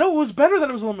 No, it was better that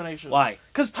it was elimination. Why?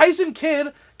 Because Tyson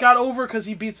Kidd got over because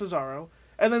he beat Cesaro,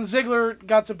 and then Ziggler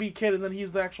got to beat Kidd, and then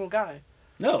he's the actual guy.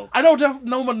 No. I know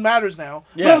no one matters now,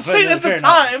 yeah, but I'm saying at the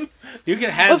time, you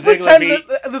can have let's Ziggler pretend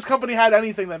that this company had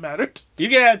anything that mattered. You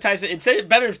can have Tyson. It's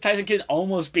better if Tyson Kidd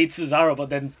almost beats Cesaro, but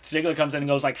then Ziggler comes in and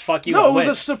goes like, "Fuck you." No, it was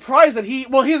a surprise that he.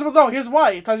 Well, here's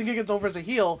why Tyson Kidd gets over as a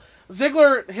heel.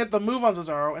 Ziggler hit the move on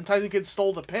Cesaro, and Tyson Kidd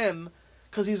stole the pin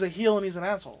because he's a heel and he's an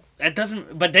asshole. That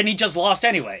doesn't. But then he just lost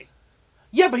anyway.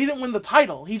 Yeah, but he didn't win the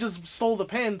title. He just stole the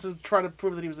pin to try to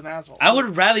prove that he was an asshole. I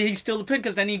would rather he steal the pin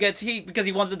because then he gets heat because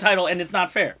he wants the title and it's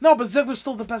not fair. No, but Ziggler's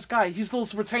still the best guy. He still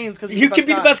retains because You can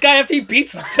be the best guy after he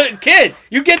beats Kid.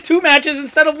 You get 2 matches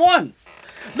instead of 1.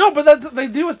 No, but that they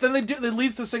do is then they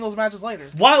leads to singles matches later.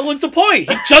 What was the point?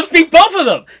 He just beat both of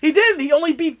them. He did. He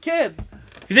only beat Kid.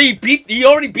 He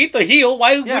already beat the heel.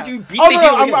 Why Yeah. would you beat Oh the no,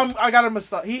 heel? no, again? I got him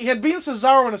mixed up. He had beaten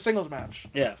Cesaro in a singles match.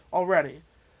 Yeah. Already,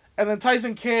 and then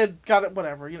Tyson Kidd got it.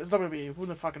 Whatever. You know, it's WWE. Who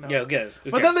the fucking knows? Yeah, who cares?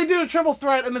 But then they do a triple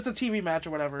threat, and it's a TV match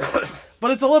or whatever.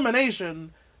 But it's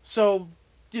elimination, so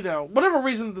you know, whatever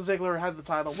reason the Ziggler had the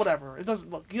title, whatever. It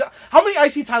doesn't look. How many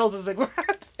IC titles has Ziggler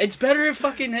had? It's better if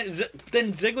fucking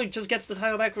then Ziggler just gets the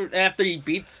title back after he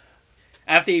beats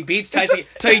Tyson.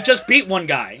 So he just beat one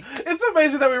guy. It's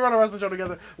amazing that we run a wrestling show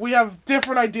together. We have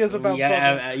different ideas about we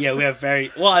have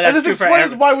very well. and That's this true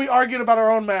explains for why we argued about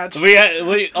our own match. we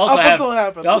also up have until it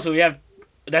happened. also we have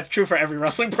that's true for every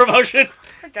wrestling promotion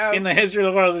I guess. in the history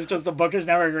of the world. It's just the bookers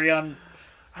never agree on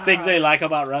things they like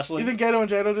about wrestling. You think Gato and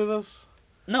Jado do this?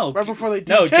 No. Right before they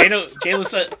No, kiss? Jado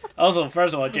said. Also,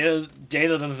 first of all, Jado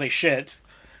doesn't say shit.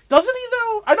 Doesn't he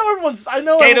though? I know everyone's.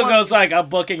 Jado goes like, I'm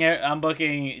booking.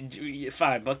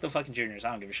 Fine, book the fucking juniors.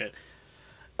 I don't give a shit.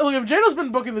 Look, if Jado's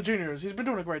been booking the juniors, he's been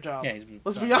doing a great job. Yeah,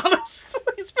 Let's be honest.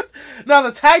 Now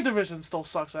the tag division still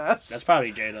sucks ass. That's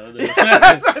probably Jado.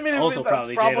 I mean, also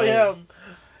that's probably Jado. him.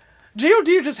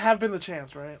 God just have been the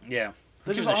champs, right? Yeah.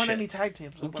 There just aren't any tag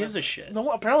teams. Who gives a shit? No,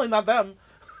 apparently not them.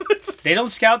 They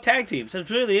don't scout tag teams. That's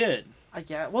really it. I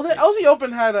get. Well, the LZ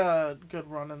Open had a good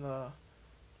run in the.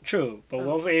 True, but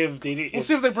we'll see if DDT. We'll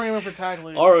see if they bring him in for tag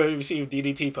league. Or we'll see if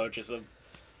DDT poaches them.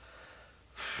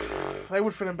 They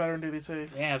would fit in better in DDT.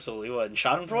 Yeah, absolutely would. And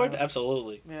Schadenfreude? Yeah.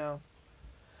 Absolutely. Yeah.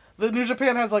 The New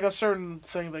Japan has like a certain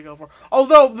thing they go for.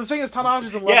 Although the thing is,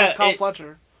 Tanahashi's in love with Kyle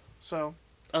Fletcher, so.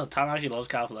 Oh, Tanahashi loves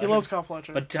Kyle Fletcher. He loves Kyle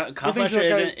Fletcher. But Kyle Fletcher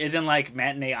isn't like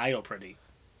matinee idol pretty.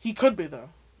 He could be though.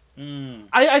 Mm.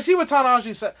 I see what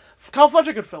Tanahashi said. Kyle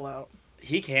Fletcher could fill out.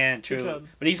 He can, true. He could.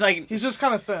 But he's just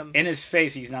kind of thin. In his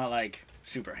face, he's not like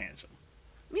super handsome.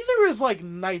 Neither is like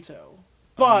Naito.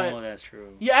 But that's true.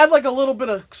 You add like a little bit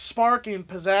of spark and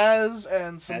pizzazz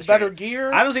and some better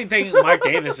gear. I don't think Mark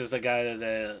Davis is the guy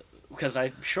that because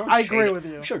I'm sure I agree with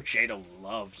you. I'm sure Jado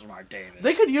loves Mark Davis.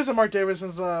 They could use a Mark Davis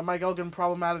since Mike Elgin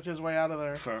problematic his way out of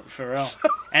there. For real.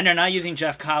 And they're not using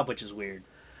Jeff Cobb, which is weird.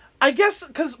 I guess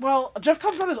because Jeff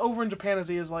Cobb's not as over in Japan as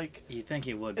he is like. You think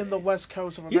he would? In the West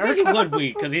Coast of You America. think he would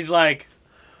be because he's like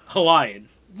Hawaiian.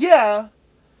 Yeah,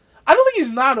 I don't think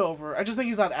he's not over. I just think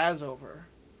he's not as over.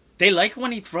 They like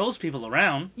when he throws people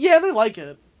around. Yeah, they like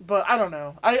it, but I don't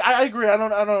know. I agree.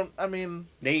 I mean.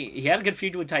 He had a good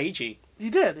feud with Taichi.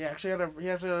 He did. He actually had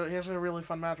a really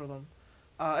fun match with him,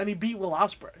 and he beat Will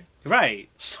Ospreay. Right.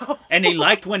 So. And they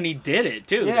liked when he did it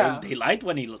too. Yeah. They liked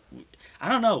when he. I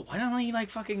don't know. Why don't he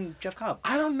like fucking Jeff Cobb?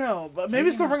 I don't know, but maybe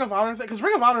it's the Ring of Honor thing. Because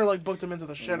Ring of Honor like booked him into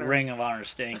the shitter. Ring of Honor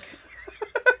stink.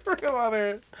 Ring of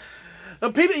Honor.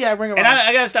 Ring of Honor. And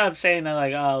I gotta stop saying that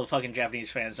like, oh, fucking Japanese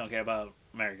fans don't care about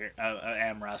American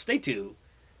Amras. They do.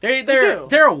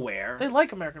 They're aware. They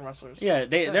like American wrestlers. Yeah,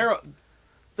 they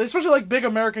especially like big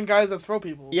American guys that throw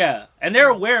people. Yeah, and they're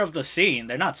aware of the scene.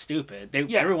 They're not stupid.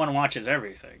 Everyone watches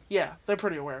everything. Yeah, they're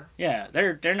pretty aware. Yeah,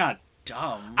 they're not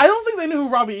dumb. I don't think they knew who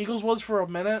Robbie Eagles was for a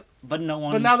minute. But no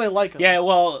one. But now they like him. Yeah,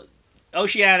 well,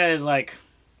 Oceania is like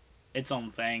its own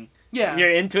thing. Yeah. If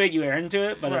you're into it, you're into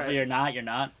it. But if you're not, you're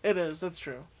not. It is. That's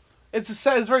true. It's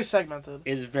very segmented.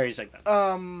 It is very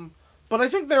segmented. But I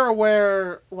think they're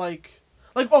aware. Like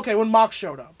okay, when Mox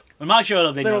showed up. When Mox showed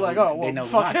up, they were like, oh, well, they know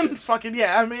fucking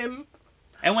yeah. I mean.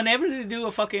 And whenever they do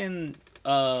a fucking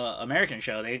American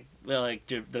show,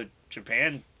 the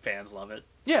Japan fans love it.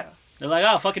 Yeah. They're like,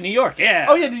 oh, fucking New York, yeah.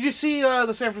 Oh yeah, did you see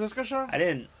the San Francisco show? I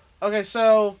didn't. Okay,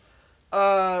 so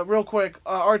real quick,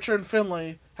 Archer and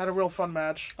Finlay had a real fun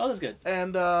match. Oh, that's good.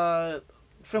 And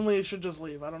Finlay should just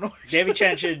leave. I don't know. Davey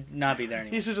Chen should not be there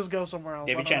anymore. He should just go somewhere else.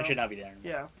 Davey Chen should not be there anymore.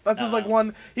 Yeah, that's his like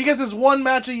one. He gets his one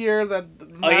match a year that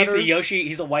matters. Oh, he's the Yoshi.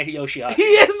 He's a white Yoshihashi. He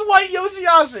is white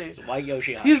Yoshihashi. He's white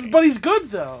Yoshihashi. But he's good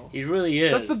though. He really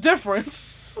is. That's the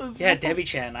difference. Yeah, Debbie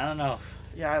Chen. I don't know.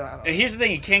 Yeah, I don't know. Here's the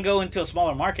thing: he can't go into a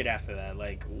smaller market after that.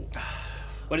 Like,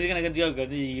 what is he gonna do? Go to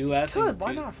the U.S. Good.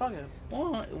 Why not? Fuck it.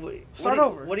 Well, Start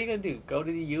over. What are you gonna do? Go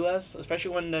to the U.S.,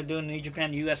 especially when they're doing New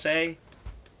Japan USA.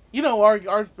 You know,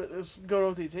 our is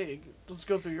go to OTT. Just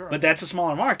go through Europe. But that's a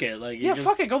smaller market. Like,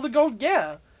 fuck it. Go.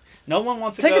 Yeah. No one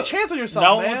wants to take a chance on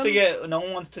yourself. Wants to no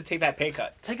one wants to take that pay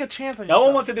cut. Take a chance on yourself. No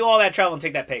one wants to do all that travel and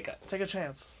take that pay cut. Take a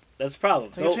chance. That's the problem.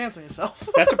 Take a chance on yourself.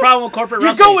 That's the problem with corporate You're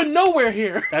wrestling. going nowhere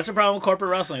here. That's the problem with corporate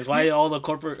wrestling. Is why all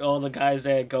the guys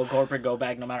that go corporate go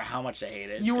back no matter how much they hate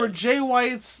it. You were Jay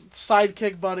White's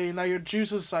sidekick buddy, now you're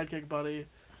Juice's sidekick buddy.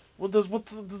 It's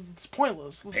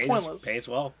pointless. It's pointless. Pays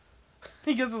well.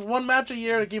 He gets this one match a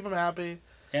year to keep him happy.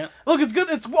 Yeah. Look, it's good.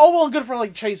 It's all well and good for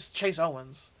like Chase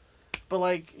Owens, but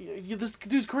like this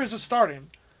dude's career's just starting.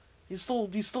 He's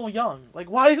still young. Like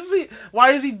why is he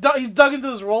he's dug into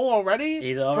this role already?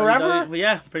 He's already forever.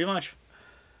 Yeah, pretty much.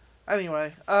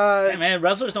 Anyway, hey man,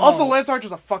 wrestlers don't. Also, Lance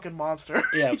Archer's a fucking monster.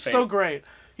 Yeah, he's so great.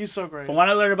 He's so great. From what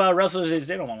I learned about wrestlers is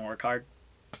they don't want to work hard.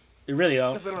 They really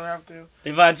don't. They don't have to.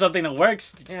 They find something that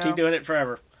works, just keep doing it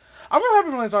forever. I'm really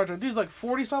happy for Lance Archer. Dude's like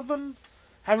 40 something,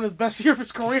 having his best year of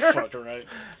his career. Fucking right.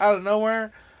 Out of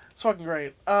nowhere, it's fucking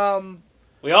great.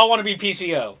 We all want to be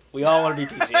PCO. We all want to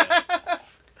be PCO.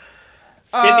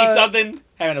 50-something,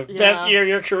 having the best year of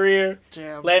your career,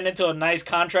 landing into a nice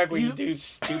contract where you do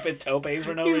stupid topes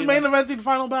for no reason. He's main eventing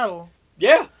Final Battle.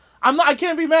 Yeah. I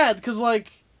can't be mad, because,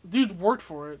 like, dude worked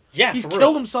for it. Yeah, He's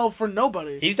killed himself for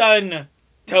nobody. He's done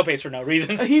topes for no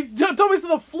reason. He's done topes to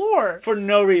the floor. For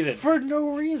no reason. For no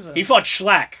reason. He fought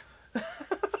Schlack.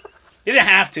 He didn't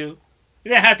have to. He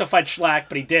didn't have to fight Schlack,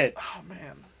 but he did. Oh,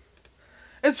 man.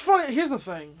 It's funny. Here's the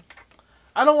thing.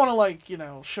 I don't want to, like,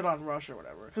 shit on Rush or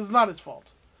whatever, because it's not his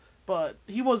fault. But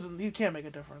he can't make a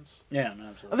difference. Yeah, no,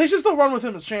 absolutely. They should still run with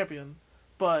him as champion,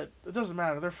 but it doesn't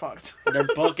matter. They're fucked. Their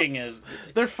booking is...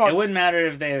 They're fucked. It wouldn't matter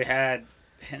if they had...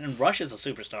 And Rush is a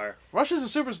superstar. Rush is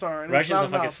a superstar. And Rush is a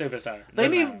fucking enough. superstar.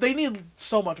 They need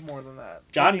so much more than that.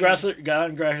 John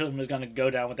Gresham is going to go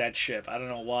down with that ship. I don't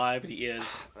know why, but he is.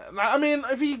 I mean,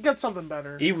 if he gets something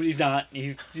better. He's not.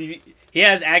 He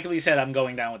has actively said, I'm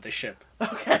going down with this ship.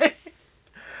 Okay.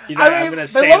 He's like, I'm going to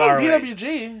save our they love him in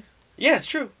PWG. Yeah, it's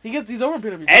true. He's over in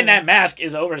PWG. And that mask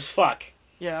is over as fuck.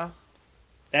 Yeah.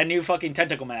 That new fucking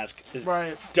tentacle mask is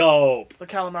right. Dope. The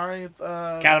Calamari.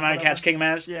 Calamari Catch King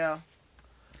mask? Yeah.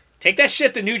 Take that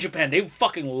shit to New Japan. They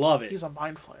fucking love it. He's a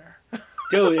mind flayer.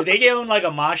 Dude, if they give him like a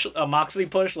Moxley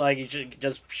push, like you should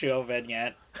just show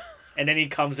Vignette. And then he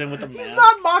comes in with the mask. He's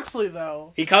not Moxley,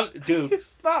 though. Dude. He's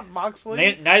not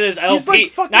Moxley. Neither is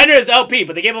LP. Like neither is LP,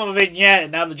 but they gave him a Vignette,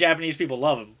 and now the Japanese people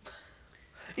love him.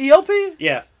 ELP?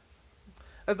 Yeah.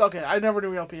 It's okay. I never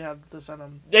knew ELP had this in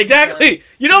him. Exactly.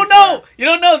 You don't know. You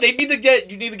don't know. You need to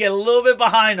get a little bit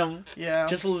behind them. Yeah.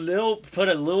 Just put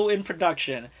a little in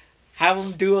production. Have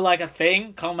him do like a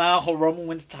thing. Come out. Roman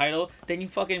wins the title. Then you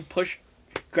fucking push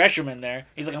Gresham in there.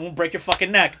 He's like, I'm gonna break your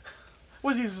fucking neck.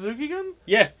 Was he Suzuki Gun?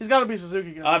 Yeah. He's got to be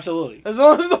Suzuki Gun. Absolutely. As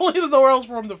long as there's only nowhere else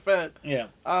for him to fit. Yeah.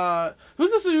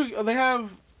 Who's the Suzuki? They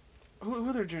have who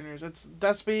are their juniors? It's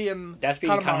Despy and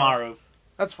Kanemaru.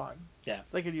 That's fine. Yeah.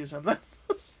 They could use him then.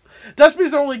 Despy's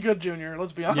the only good junior,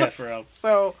 let's be honest. Yeah, for real.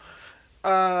 So,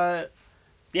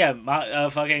 yeah,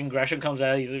 fucking Gresham comes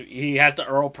out. He has the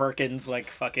Earl Perkins, like,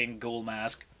 fucking ghoul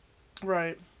mask.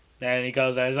 Right. And he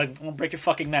goes out. He's like, I'm going to break your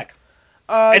fucking neck.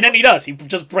 And then he does. He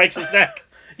just breaks his neck.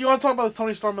 You want to talk about this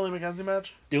Tony Storm Millie McKenzie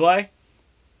match? Do I?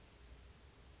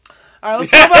 Alright,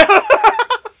 let's talk about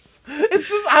It's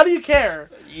just, how do you care?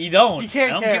 You don't. You can't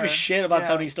care. I don't give a shit about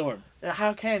Tony Storm. Yeah,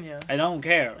 how can you? I don't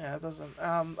care. Yeah, it doesn't.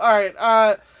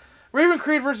 Alright, Raven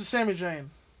Creed versus Sami Zayn.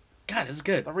 God, this is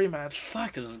good. The rematch.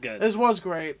 Fuck, this is good. This was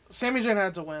great. Sami Zayn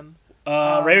had to win.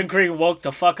 Raven Creed woke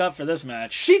the fuck up for this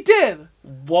match. She did!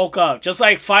 Woke up. Just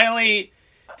like, finally...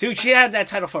 Dude, she had that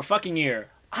title for a fucking year.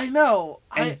 I know.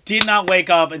 And did not wake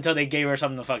up until they gave her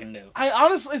something to fucking do. I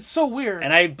honestly, it's so weird.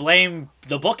 And I blame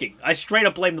the booking. I straight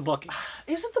up blame the booking.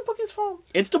 Is it the booking's fault?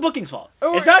 It's the booking's fault.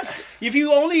 It's not. If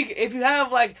you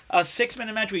have like a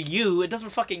 6-minute match with you, it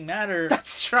doesn't fucking matter.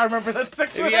 That's true. I remember that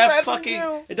 6-minute match with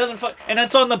you. It doesn't and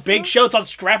it's on the big show. It's on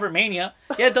Scrapper Mania.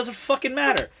 Yeah, it doesn't fucking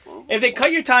matter. If they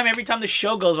cut your time every time the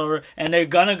show goes over, and they're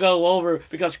gonna go over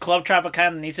because Club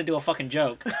Tropicana needs to do a fucking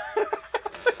joke.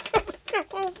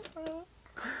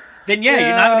 Then yeah,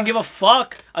 you're not gonna give a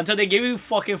fuck until they give you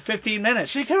fucking 15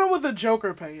 minutes. She came up with the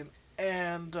Joker paint,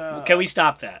 and can we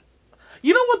stop that?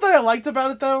 You know what that I liked about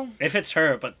it though? If it's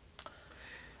her, but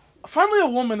finally a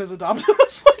woman is adopted.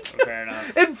 Like, fair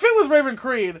enough. It fit with Raven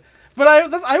Creed, but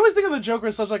I always think of the Joker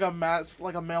as such like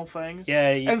a male thing. Yeah.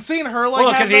 And seeing her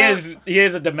like because he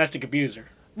is a domestic abuser.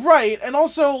 Right, and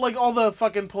also like all the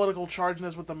fucking political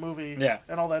chargeness with the movie. Yeah.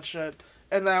 And all that shit,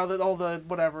 and now that all the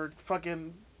whatever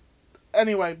fucking.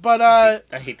 Anyway, but I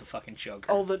hate the fucking Joker.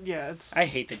 I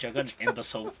hate the Joker.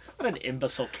 What an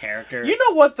imbecile character. You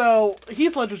know what though?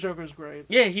 Heath Ledger's Joker is great.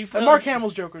 Yeah, and Mark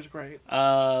Hamill's Joker is great.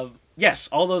 Yes,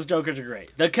 all those Jokers are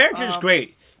great. The character is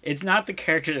great. It's not the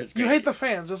character that's great. You hate the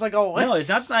fans, just like always. No, it's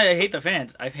not that I hate the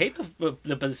fans. I hate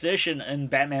the position in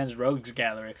Batman's rogues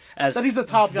gallery as That he's the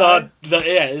top guy.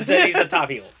 It's that he's the top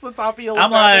heel. The top heel.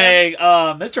 I'm like,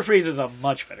 Mr. Freeze is a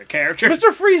much better character.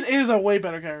 Mr. Freeze is a way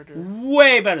better character.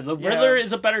 Way better. The Yeah. Riddler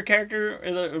is a better character.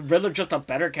 Is the Riddler just a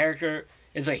better character?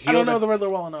 Is a heel. I don't know the Riddler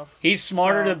well enough. He's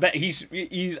smarter so- than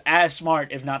he's as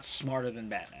smart, if not smarter than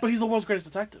Batman. But he's the world's greatest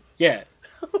detective. Yeah.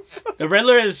 The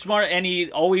Riddler is smart, and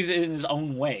he's always in his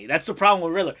own way. That's the problem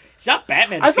with Riddler. It's not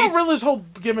Batman. I thought Riddler's whole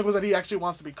gimmick was that he actually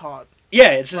wants to be caught. Yeah,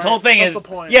 it's his Right, whole thing that's is the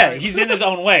point, yeah, right. he's in his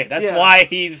own way. That's Yeah. why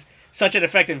he's such an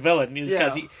effective villain. Is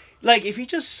because Yeah. he like if he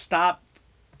just stopped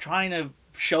trying to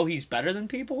show he's better than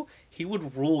people, he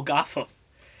would rule Gotham.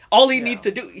 All he Yeah. needs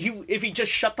to do, if he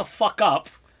just shut the fuck up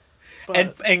But,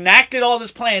 and enacted all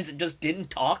his plans and just didn't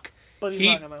talk. but he's he-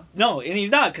 not gonna. No, and he's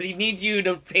not because he needs you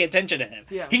to pay attention to him.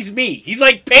 Yeah. He's me. He's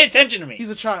like, pay attention to me. He's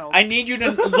a child. I need you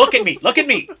to look at me. Look at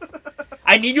me.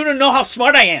 I need you to know how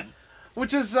smart I am.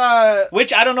 Which is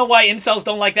Which I don't know why incels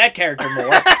don't like that character more.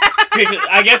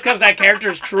 I guess because that character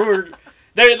is truer.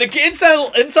 The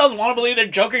incels want to believe they're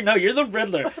Joker. No, you're the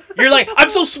Riddler. You're like,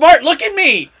 I'm so smart. Look at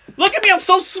me. Look at me. I'm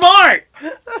so smart.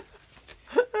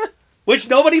 Which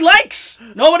nobody likes.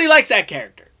 Nobody likes that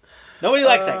character. Nobody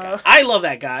likes that guy. I love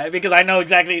that guy because I know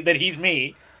exactly that he's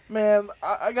me. man.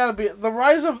 I gotta be the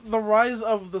rise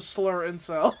of the slur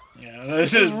incel. Yeah, this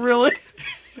is is really.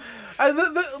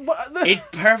 it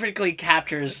perfectly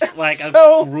captures like a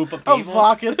so group of people.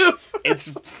 Evocative. It's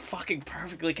fucking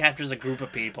perfectly captures a group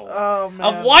of people. Oh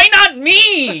man. Why not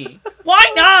me?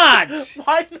 Why not?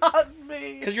 Why not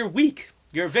me? Because you're weak.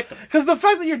 You're a victim. Because the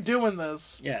fact that you're doing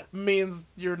this Yeah. means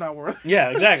you're not worth it. Yeah,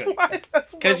 exactly.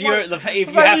 That's Because why- you're if the you fact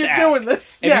have that to you're ask. doing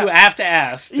this. If Yeah. you have to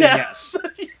ask, then Yeah. yes.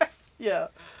 Yeah.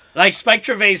 Like Spike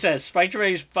Gervais says, Spike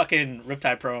Gervais' fucking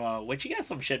Riptide promo, which he got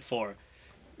some shit for,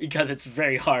 because it's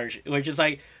very harsh. Which is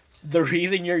like, the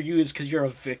reason you're you is because you're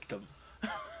a victim.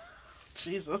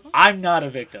 Jesus. I'm not a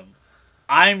victim.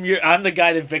 I'm the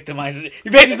guy that victimizes. You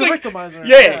He's basically a victimizer.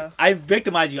 Yeah, I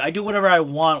victimize you. I do whatever I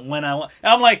want when I want.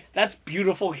 And I'm like, that's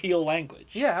beautiful heel language.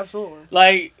 Yeah, absolutely.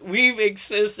 Like, we've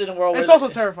existed in a world It's where... also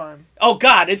terrifying. Oh,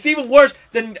 God, it's even worse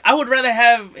than... I would rather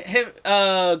have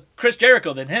him, Chris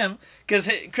Jericho than him, because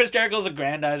Chris Jericho's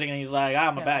aggrandizing and he's like,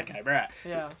 I'm a Yeah. bad guy, bruh.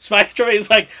 Yeah. Spike Joy is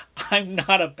like, I'm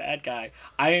not a bad guy.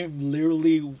 I am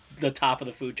literally the top of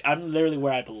the food. I'm literally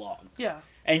where I belong. Yeah.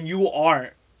 And you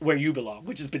aren't where you belong,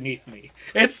 which is beneath me.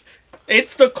 It's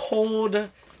the cold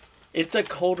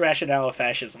rationale of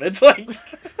fascism. It's like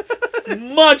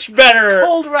much better.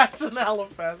 Cold rationale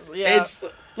of fascism. Yeah. It's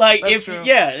like That's if true.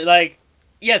 yeah, like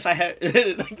yes, I have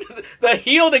the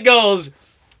heel that goes.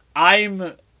 I'm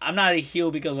not a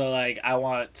heel because of like I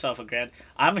want self-aggrand.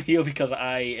 I'm a heel because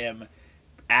I am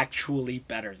actually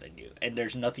better than you, and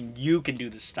there's nothing you can do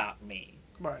to stop me.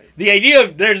 Right. The idea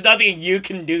of there's nothing you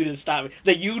can do to stop me,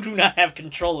 that you do not have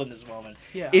control in this moment,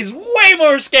 Yeah. is way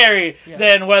more scary Yeah.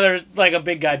 than whether like a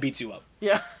big guy beats you up.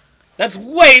 Yeah. That's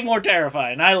way more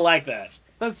terrifying. I like that.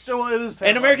 That's well, it is. And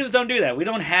terrifying. Americans don't do that. We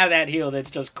don't have that heel that's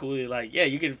just coolly like, yeah,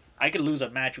 I could lose a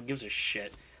match. Who gives a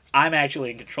shit? I'm actually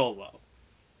in control though.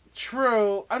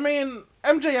 True. I mean,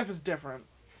 MJF is different.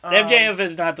 MJF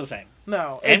is not the same.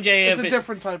 No. MJF It's a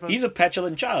different type of. He's a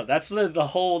petulant child. That's the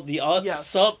whole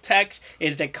Yes. subtext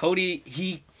is that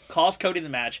he calls Cody the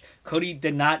match. Cody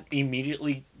did not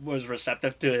immediately was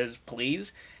receptive to his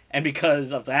pleas, and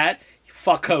because of that,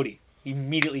 fuck Cody. He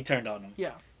immediately turned on him.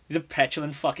 Yeah. He's a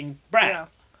petulant fucking brat.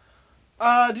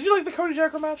 Yeah. Did you like the Cody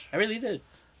Jericho match? I really did.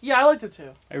 Yeah, I liked it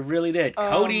too. I really did.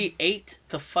 Cody ate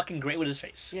the fucking great with his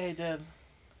face. Yeah, he did.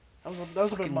 That was a bit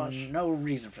Fucking much. No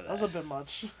reason for that. That was a bit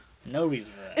much. No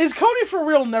reason for that. Is Cody for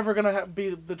real never gonna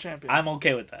be the champion? I'm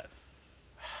okay with that.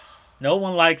 No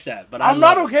one likes that, but I'm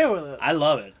love not it. okay with it. I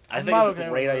love it. I I'm think not it's a okay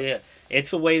great with it. idea.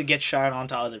 It's a way to get shine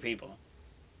onto other people.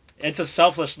 It's a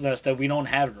selflessness that we don't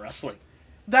have in wrestling.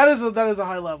 That is a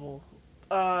high level.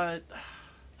 I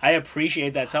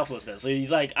appreciate that selflessness. So he's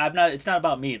like, it's not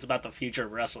about me. It's about the future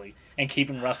of wrestling and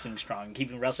keeping wrestling strong, and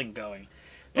keeping wrestling going.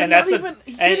 But And not that's even,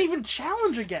 he can't even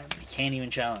challenge again. He can't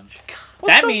even challenge.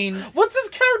 What's means what's this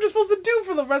character supposed to do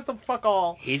for the rest of fuck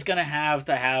all? he's gonna have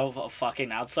to have a fucking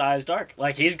outsized arc.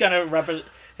 Like he's gonna represent.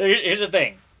 Here's the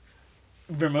thing: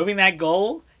 removing that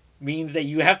goal means that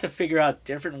you have to figure out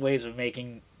different ways of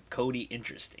making Cody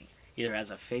interesting, either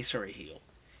as a face or a heel.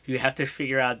 You have to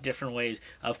figure out different ways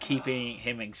of keeping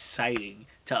him exciting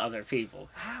to other people.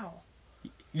 How?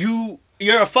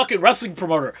 You're a fucking wrestling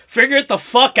promoter. Figure it the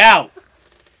fuck out.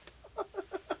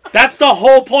 That's the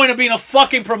whole point of being a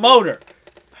fucking promoter.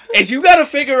 is you got to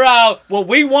figure out what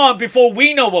we want before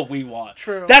we know what we want.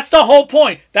 True. That's the whole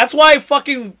point. That's why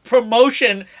fucking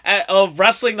promotion of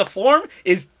wrestling the form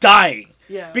is dying.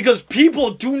 Yeah. Because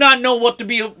people do not know what to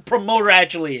be a promoter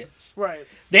actually is. Right.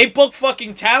 They book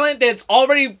fucking talent that's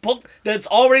already booked, that's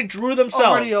already drew themselves.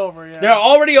 Already over, yeah. They're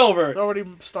already over. Already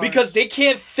stars. Because they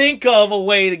can't think of a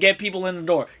way to get people in the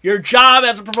door. Your job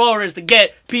as a promoter is to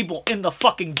get people in the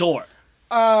fucking door.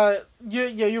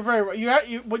 You're very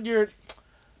right. What you're.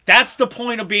 That's the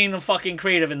point of being a fucking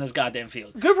creative in this goddamn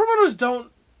field. Good promoters don't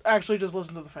actually just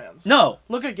listen to the fans. No.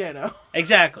 Look at Gato.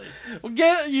 Exactly.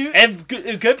 You. And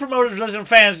good promoters listen to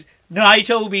fans.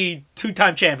 Naito will be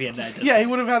 2-time champion. Yeah, he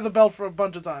would have had the belt for a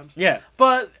bunch of times. Yeah.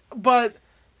 But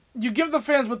you give the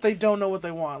fans what they don't know what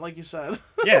they want, like you said.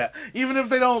 Yeah. Even if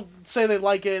they don't say they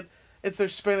like it, it's their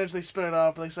spinach. They spin it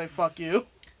up. And they say "fuck you."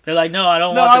 They're like, no, I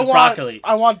don't want this broccoli.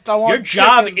 I want. Your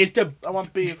job chicken. is to. I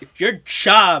want beef. Your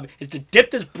job is to dip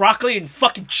this broccoli in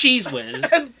fucking cheese whiz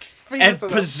and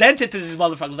present it to these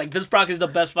motherfuckers like this broccoli is the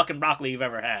best fucking broccoli you've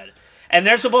ever had. And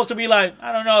they're supposed to be like,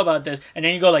 I don't know about this. And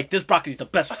then you go like, this broccoli is the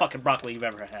best fucking broccoli you've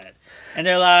ever had. And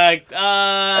they're like,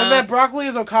 And that broccoli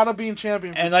is Okada being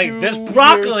champion. For and like 2 this years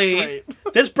broccoli,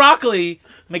 straight. this broccoli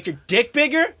make your dick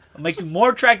bigger, make you more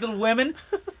attractive to women.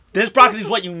 This broccoli is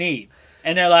what you need.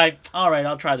 And they're like, all right,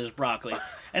 I'll try this broccoli.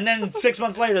 And then 6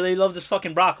 months later, they love this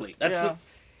fucking broccoli.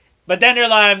 But then they're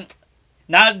like,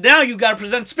 now you gotta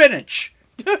present spinach.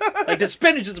 Like the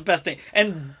spinach is the best thing.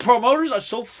 And promoters are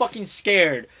so fucking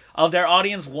scared of their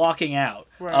audience walking out,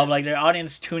 of like their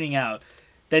audience tuning out,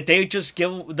 that they just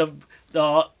give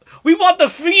the we want the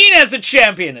Fiend as the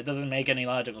champion. It doesn't make any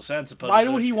logical sense. Why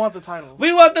would he want the title?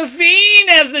 We want the Fiend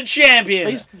as the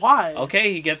champion. Why?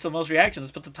 Okay, he gets the most reactions.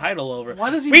 Let's put the title over. Why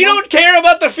does he? We don't care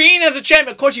about the Fiend as a champion.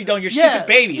 Of course you don't. You're stupid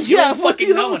babies. You don't fucking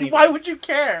know anything. Why would you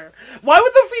care? Why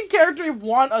would the Fiend character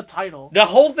want a title? The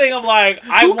whole thing of like,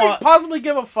 Who could possibly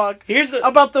give a fuck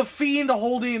about the Fiend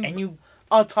holding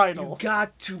a title? You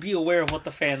got to be aware of what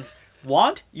the fans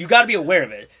want. You got to be aware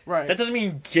of it. Right. That doesn't mean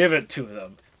you give it to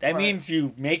them. That means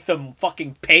you make them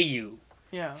fucking pay you.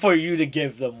 Yeah. For you to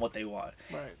give them what they want.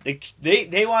 Right.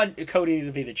 They want Cody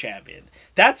to be the champion.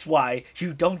 That's why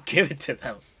you don't give it to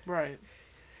them. Right.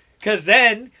 Because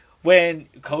then, when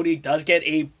Cody does get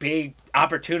a big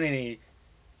opportunity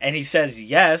and he says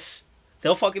yes,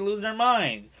 they'll fucking lose their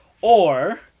mind.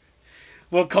 Or,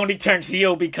 well, Cody turns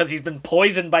heel because he's been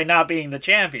poisoned by not being the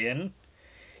champion.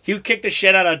 He'll kick the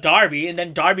shit out of Darby, and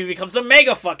then Darby becomes the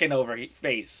mega fucking over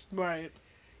face. Right.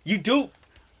 You do.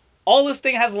 All this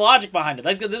thing has logic behind it.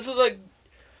 Like, this is like.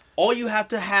 All you have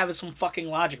to have is some fucking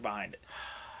logic behind it.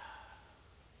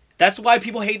 That's why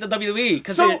people hate the WWE.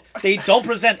 Because they don't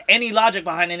present any logic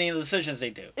behind any of the decisions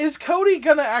they do. Is Cody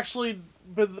going to actually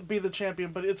be the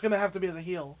champion, but it's going to have to be as a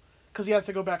heel? Because he has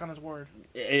to go back on his word.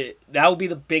 That would be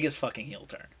the biggest fucking heel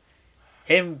turn.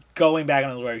 Him going back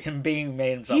on his word. Him being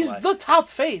made himself He's the top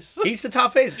face. He's the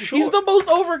top face, sure. He's the most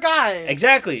over guy.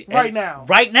 Exactly. Right now.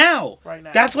 Right now.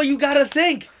 That's what you gotta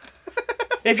think.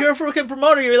 If you're a freaking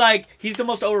promoter, you're like, he's the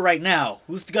most over right now.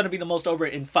 Who's gonna be the most over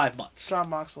in 5 months? Jon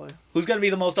Moxley. Who's gonna be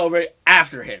the most over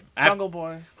after him? Jungle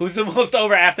Boy. Who's the most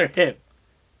over after him?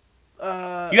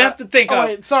 You have to think of...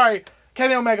 wait, sorry.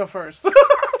 Kenny Omega first.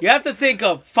 You have to think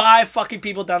of 5 fucking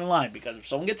people down the line, because if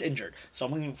someone gets injured,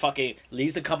 someone fucking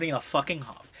leaves the company in a fucking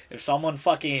huff, if someone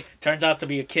fucking turns out to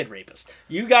be a kid rapist,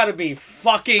 you gotta be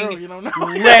fucking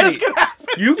ready.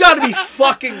 You gotta be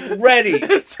fucking ready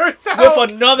It turns out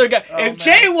with another guy. If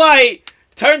Jay White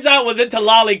turns out was into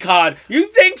lolicon, you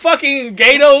think fucking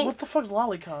Gato... What the fuck's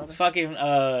lolicon? Fucking,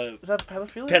 Is that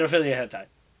pedophilia? Pedophilia hentai.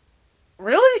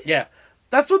 Really? Yeah.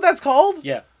 That's what that's called?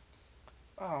 Yeah.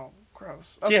 Oh,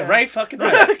 gross. Okay. Yeah, right? Fucking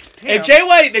right. If Jay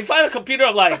White, they find a computer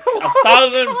of like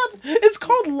 1,000... It's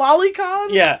called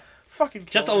lolicon? Yeah. Fucking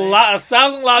just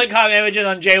 1,000 lolicon images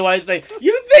on Jay White saying,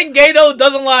 you think Gato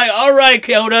doesn't like, alright,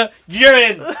 Kyoto, you're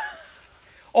in.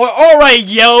 Or, alright,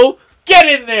 yo, get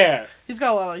in there. He's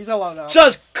got a lot of that.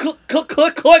 Just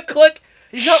click.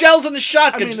 Shells in the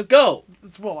shotgun, just go.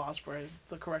 It's Will Ospreay is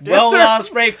the correct answer. Will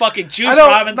Ospreay, fucking Juice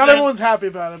Robinson. Not everyone's happy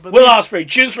about it, but Will Ospreay,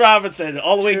 Juice Robinson,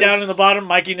 all the way down in the bottom,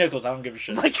 Mikey Nichols. I don't give a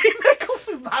shit. Mikey Nichols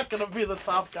is not gonna be the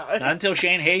top guy. Not until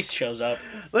Shane Hayes shows up.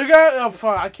 They got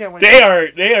fuck, I can't wait.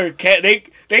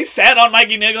 They sat on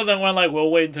Mikey Nichols and went like,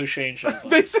 we'll wait until Shane shows up.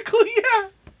 Basically, yeah.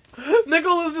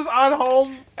 Nichols is just on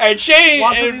home. And Shane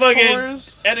and fucking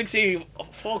tours. NXT,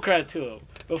 full credit to him.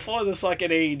 Before this fucking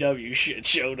AEW shit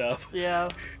showed up. Yeah.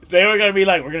 They were gonna be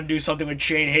like, we're gonna do something with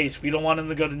Shane Hayes. We don't want him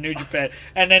to go to New Japan.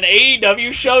 And then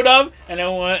AEW showed up,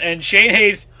 and Shane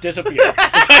Hayes disappeared.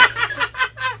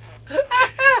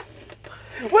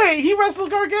 Wait, he wrestled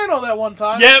Gargano that one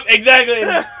time. Yep, exactly.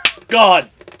 gone.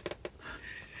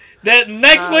 That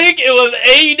next God. week it was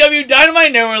AEW Dynamite,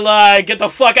 and they were like, "Get the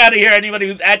fuck out of here!" Anybody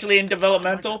who's actually in Oh my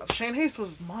developmental. God. Shane Haste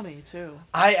was money too.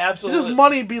 I It's absolutely. just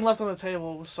money being left on the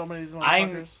table with so many of these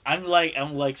motherfuckers.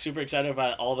 I'm like super excited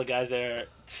about all the guys that are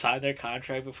signed their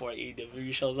contract before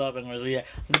AEW shows up, and we're like, yeah,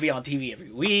 I'm gonna be on TV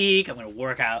every week. I'm gonna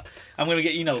work out. I'm gonna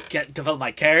get develop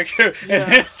my character. And Yeah.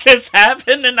 then this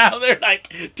happened, and now they're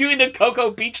like doing the Cocoa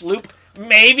Beach loop.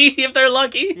 Maybe if they're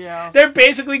lucky. Yeah. They're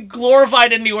basically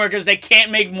glorified indie workers. They can't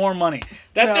make more money.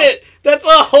 That's No. it. That's the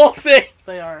whole thing.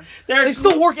 They are. They're They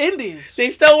still work indies. They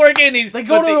still work indies. They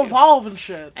go but to Evolve and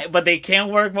shit. but they can't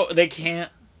work. They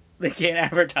can't. They can't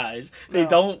advertise. They No.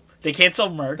 don't. They can't sell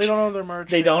merch. They don't own their merch.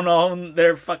 They yeah. don't own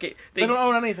their fucking. They don't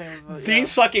own anything. But,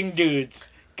 These yeah. fucking dudes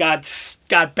got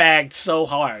bagged so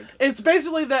hard. It's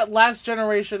basically that last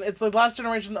generation. It's the last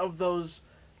generation of those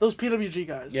PWG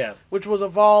guys. Yeah. Which was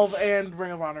Evolve and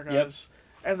Ring of Honor guys.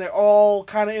 Yep. And they're all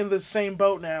kind of in the same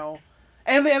boat now.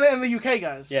 And the UK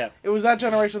guys. Yeah. It was that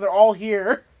generation. They're all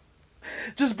here.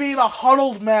 Just being a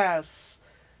huddled mass.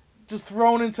 Just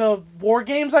thrown into war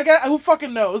games, I guess. Who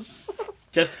fucking knows?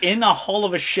 Just in a hull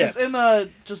of a ship.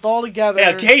 Just all together. Yeah,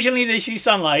 occasionally they see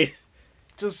sunlight.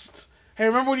 Just, hey,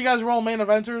 remember when you guys were all main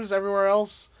eventers everywhere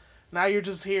else? Now you're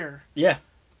just here. Yeah.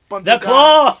 Bunch The of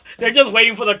claw! guys. They're just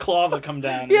waiting for the claw to come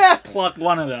down. Yeah. Pluck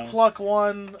one of them. Pluck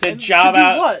one. To and job to do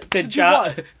out. what? To do job.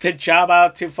 what? To job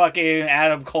out to fucking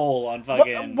Adam Cole on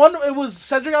fucking. It was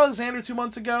Cedric Alexander 2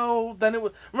 months ago. Then it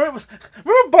was remember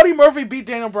Buddy Murphy beat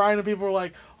Daniel Bryan and people were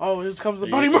like, "Oh, here comes the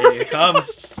Buddy Murphy." Here it comes.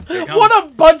 Here it comes. What a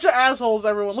bunch of assholes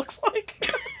everyone looks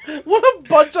like. What a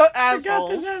bunch of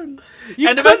assholes. You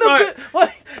And the couldn't best part- have been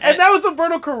like, and that was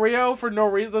Umberto Carrillo for no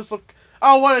reason. Just look,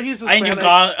 oh, what he's Hispanic.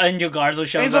 Angel Garza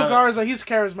shows Angel up. Garza, he's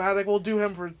charismatic. We'll do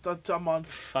him for a month.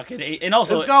 Fucking and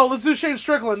also. Let's go. Let's do Shane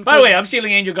Strickland. By the way, I'm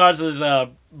stealing Angel Garza's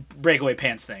breakaway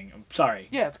pants thing. I'm sorry.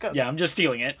 Yeah, it's good. Yeah, I'm just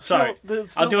stealing it. Sorry.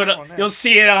 It's I'll do it. still one, yeah. You'll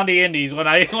see it on the indies when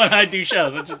I do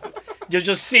shows. You'll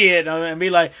just see it and be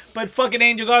like, but fucking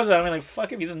Angel Garza. I mean, like,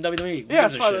 fuck him. He's in WWE. Who Yeah,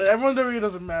 gives a fine. shit? Everyone in WWE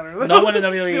doesn't matter. No one in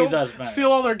WWE does matter.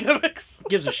 Steal all their gimmicks.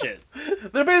 Gives a shit.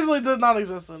 They're basically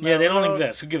non-existent. Yeah, they don't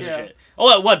exist. Who gives a shit?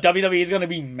 Oh, what? WWE is gonna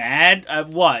be mad at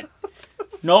what?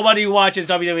 Nobody who watches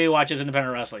WWE watches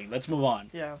independent wrestling. Let's move on.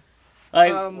 Yeah.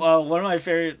 Like, one of my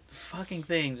favorite fucking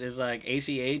things is like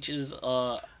ACH is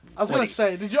I was gonna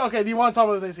say, do you want to talk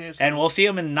about this ACH? and we'll see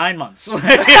him in 9 months. What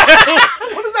does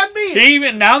that mean? He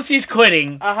announced he's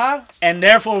quitting, Uh-huh. and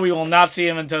therefore we will not see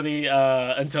him until the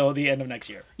end of next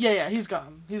year. Yeah, he's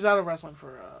gone. He's out of wrestling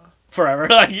for Forever.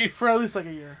 Like at least like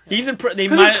a year. he's in. They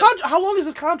Because might how long is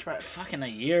his contract? fucking a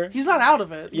year. He's not out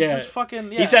of it. He's Yeah. just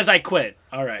fucking. Yeah. He says I quit.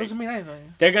 All right. Doesn't mean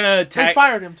anything. They're gonna They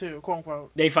fired him too, quote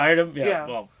unquote. They fired him. Yeah.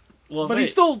 Yeah. Well. But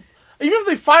he's still. Even if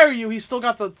they fire you, he's still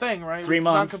got the thing, right? 3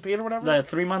 months. Non-compete or whatever. The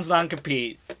 3 months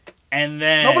non-compete, and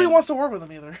then Nobody wants to work with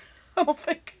him either. I don't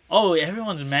think. Oh,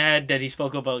 everyone's mad that he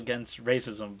spoke up against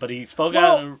racism, but he spoke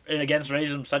out against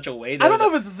racism in such a way that I don't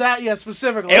know if it's that,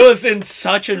 specifically. it was in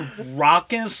such a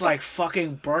raucous, like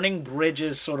fucking burning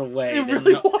bridges sort of way. It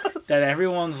really was. That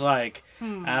everyone's like,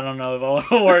 I don't know if I want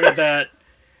to work at that,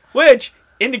 which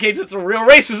indicates it's a real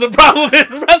racism problem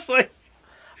in wrestling.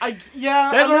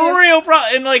 That's a real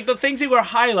problem. And like the things he were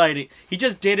highlighting, he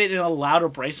just did it in a loud,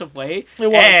 abrasive way. It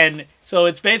was. And so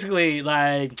it's basically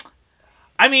like,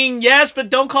 I mean, yes, but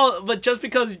but just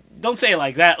because, don't say it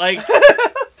like that. Like,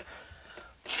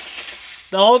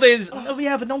 the whole thing is, oh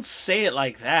yeah, but don't say it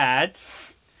like that.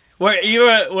 Where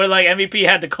like MVP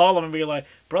had to call him and be like,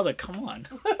 brother, come on.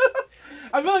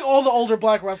 I feel like all the older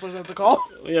black wrestlers had to call.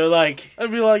 You're like,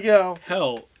 I'd be like, yo.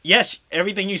 hell, yes,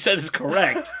 everything you said is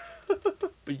correct.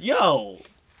 But yo,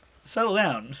 settle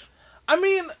down. I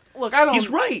mean, look, I don't. He's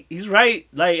right. He's right.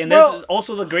 Like, and Well, this is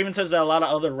also the grievances that a lot of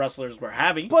other wrestlers were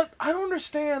having. But I don't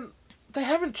understand. They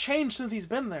haven't changed since he's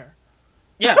been there.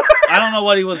 Yeah, I don't know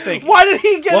what he was thinking. Why did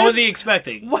he get? What was he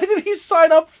expecting? Why did he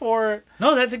sign up for it?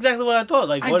 No, that's exactly what I thought.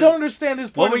 Like, I what, don't understand his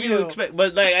point What were of you view. expect?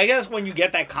 But like, I guess when you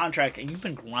get that contract and you've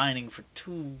been grinding for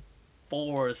 2,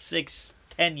 4, 6,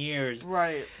 10 years,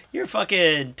 Right. you're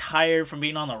fucking tired from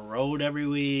being on the road every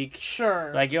week.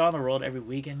 Sure. Like, you're on the road every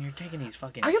weekend. You're taking these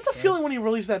fucking. I get the feeling when he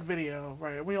released that video,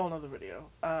 right? We all know the video.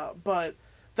 But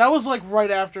that was like right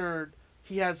after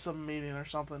he had some meeting or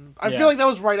something. I feel like that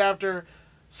was right after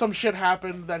some shit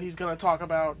happened that he's gonna talk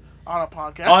about on a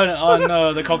podcast.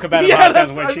 On the Coca Cabana Yeah, podcast,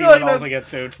 I which he feel would like also get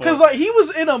sued for. Because like he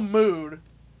was in a mood,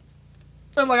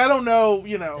 and like I don't know,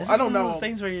 This I don't is one know. of those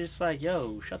things where you're just like,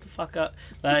 yo, shut the fuck up.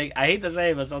 Like, I hate to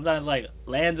say it, but sometimes like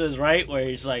Lanza is right, where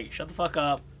he's like, shut the fuck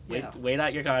up, wait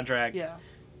out your contract. Yeah.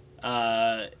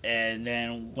 And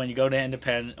then when you go to the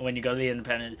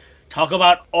independent, talk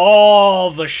about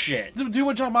all the shit. Do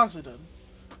what John Moxley did.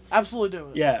 Absolutely do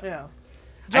it. Yeah. Yeah.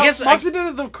 I guess Moxley did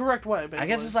it the correct way, basically. I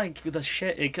guess it's like the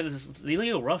shit because the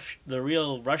real Rush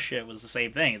shit was the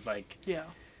same thing. It's Yeah.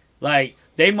 like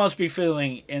they must be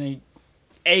feeling in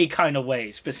a kind of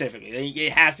way specifically.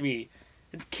 It has to be.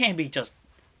 It can't be just.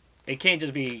 It can't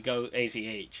just be go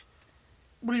ACH.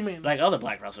 What do you mean? Like other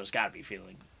black wrestlers got to be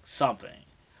feeling something,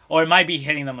 or it might be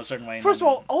hitting them a certain way. First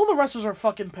of all the wrestlers are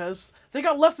fucking pissed. They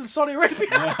got left in Saudi Arabia.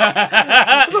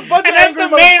 There's a bunch of that's angry the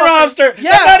main motherfuckers. roster.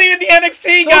 Yeah. That's not even the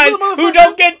NXT Those are guys the who motherfuckers-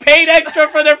 don't get paid extra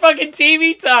for their fucking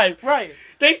TV time. Right.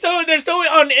 They're still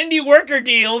on indie worker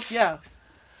deals. Yeah.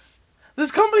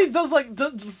 This company does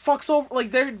fucks over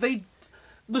they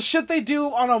the shit they do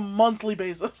on a monthly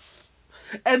basis,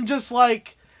 and just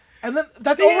and then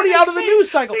that's already out of the news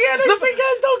cycle. The NXT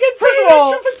guys don't get First paid of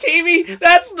all- extra for TV.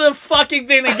 That's the fucking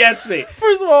thing that gets me.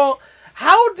 First of all,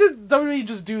 how did WWE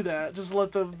just do that? Just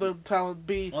let the talent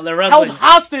be Well, they're wrestling. held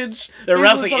hostage? They're in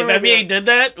wrestling. Saudi If Arabia? NBA did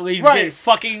that, we'd Right. get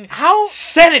fucking How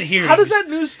Senate hearings. how does that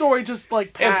news story just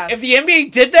pass? If the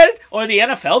NBA did that or the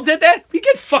NFL did that, we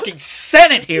get fucking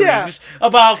Senate hearings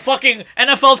about fucking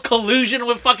NFL's collusion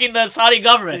with fucking the Saudi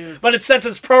government. Dude. But since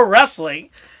it's pro wrestling,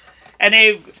 and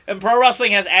pro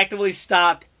wrestling has actively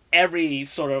stopped every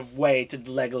sort of way to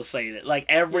legislate it. Like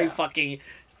every fucking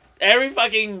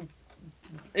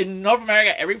in North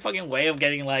America, every fucking way of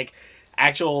getting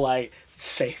actual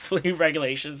safely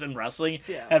regulations in wrestling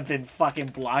have been fucking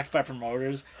blocked by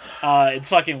promoters. It's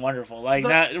fucking wonderful.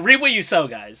 Reap what you sow,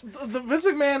 guys. The Vince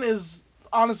McMahon is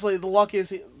honestly the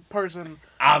luckiest person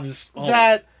I'm just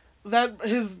that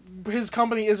his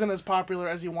company isn't as popular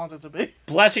as he wants it to be.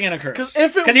 blessing and a curse.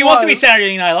 Because he wants to be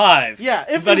Saturday Night Live. Yeah,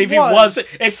 if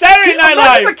it's Saturday Night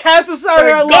imagine Live, the cast of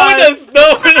Saturday Night Live,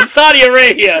 going to Saudi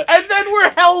Arabia, and then we're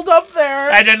held up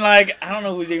there. and then I don't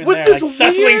know who's even With there. this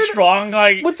Cecily weird- Strong,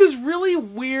 with this really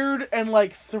weird and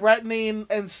threatening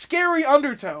and scary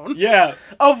undertone yeah,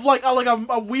 of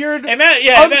a weird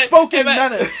unspoken unspoken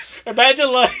menace.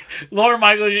 Imagine Laura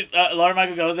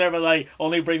Michael goes there, but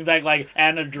only brings back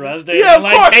Anna Dresden. Yeah, and,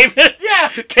 of course.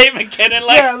 Kate, Kate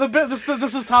McKinnon,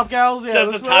 just his top gals. Yeah,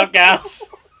 just the top gals.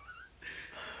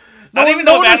 No I don't one, even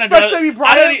no know one if Anna respects Dresden. Amy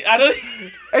Bryant. I don't.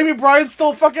 Amy Bryant's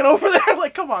still fucking over there.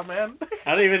 Come on, man.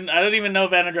 I don't even know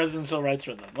if Anna Dresden still writes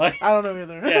for them. I don't know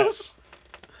either. Yeah.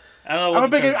 I don't know. I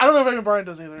don't know if Amy Bryant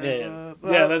does either.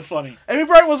 Yeah, that's funny. Amy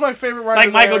Bryant was my favorite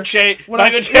writer. Michael Che.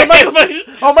 Michael Che.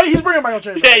 Yeah, he's bringing Michael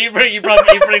Che. Yeah, you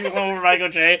bring over Michael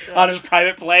Che on his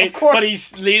private plane, Of course. but he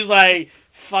leaves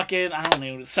fucking I don't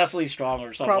know Cecily Strong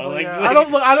or something. Probably. Yeah. I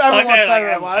haven't watched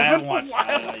Saturday Night Live. I haven't watched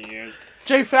Saturday Night in years.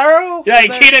 Jay Farrow? Yeah,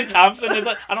 Keenan Thompson is.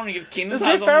 I don't think it's Keenan. Is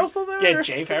Thompson. Jay Farrow still there? Yeah,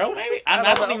 Jay Farrow maybe.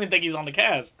 I don't even think he's on the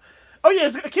cast. Oh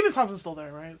yeah, Keenan Thompson's still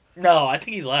there, right? No, I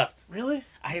think he left. Really?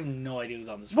 I have no idea who's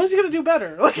on this. What is he gonna do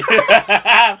better?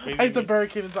 I hate to bury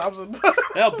Keenan Thompson.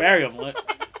 They'll bury him.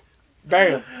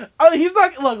 Bury him. He's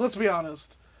not. Look, let's be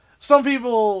honest. Some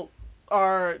people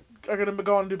are gonna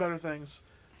go on and do better things.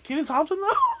 Keenan Thompson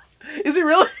though, is he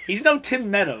really? He's no Tim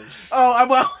Meadows. Oh,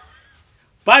 well.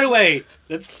 By the way,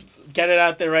 let's get it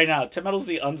out there right now. Tim Meadows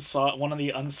is one of the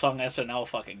unsung SNL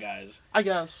fucking guys. I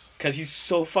guess. Because he's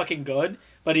so fucking good,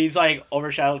 but he's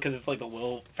overshadowed because it's the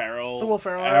Will Ferrell. The Will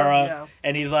Ferrell era. yeah.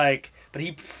 And he's but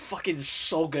he fucking is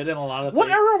so good in a lot of What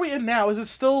things. era are we in now? Is it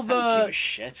still I don't give the a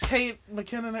shit. Kate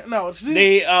McKinnon? No, she's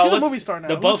She's a movie star now.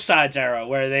 The both sides era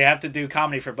where they have to do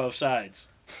comedy for both sides.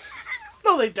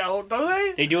 No, they don't. Do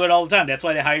they? They do it all the time. That's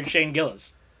why they hired Shane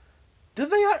Gillis. Did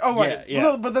they? Oh, right.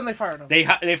 Yeah. But then they fired him.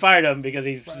 They fired him because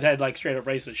he said straight up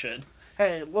racist shit.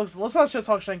 Hey, let's not shit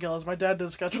talk Shane Gillis. My dad did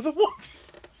a sketch with him once.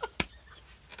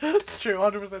 It's true,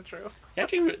 100% true.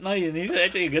 He's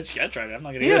actually a good sketch writer. I'm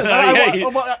not gonna. He is.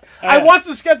 I watched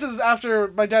the sketches after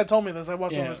my dad told me this. I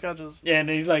watched some of the sketches. Yeah, and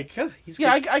he's he's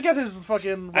yeah, I get his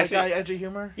fucking white guy edgy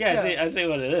humor. Yeah, I see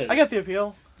what it is. I get the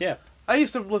appeal. Yeah. I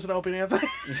used to listen to Opie and Anthony.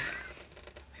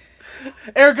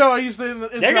 Ergo, I used to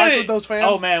interact with those fans.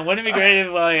 Oh man, wouldn't it be great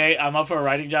if I'm up for a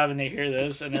writing job and they hear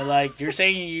this and they're like, "You're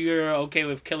saying you're okay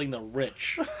with killing the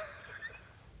rich?"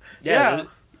 Yeah.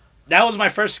 That was my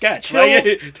first sketch.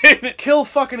 Kill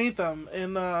fucking eat them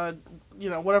in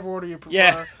whatever order you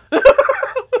prefer. Yeah.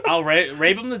 I'll rape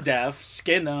them to death,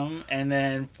 skin them, and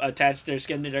then attach their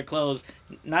skin to their clothes.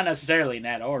 Not necessarily in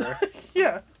that order.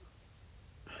 Yeah.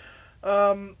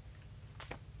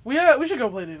 We should go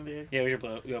play D&D. Yeah, we should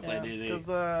go play D&D.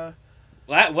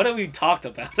 What have we talked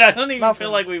about? I don't even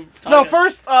feel like we've talked No,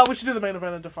 first, we should do the main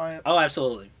event in Defiant. Oh,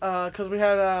 absolutely. Because we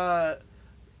had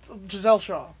Giselle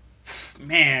Shaw.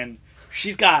 Man,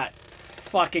 she's got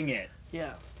fucking it.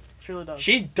 Yeah. She really does.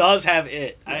 She does have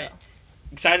it. Yeah. I'm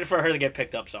excited for her to get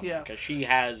picked up somewhere Yeah. because she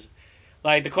has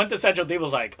like the quintessential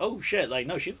Diva's like, oh shit, like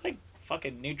no, she's like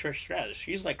fucking new Trish Stratus.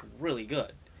 She's like really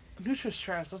good. Nutritious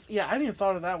trash. Yeah, I didn't even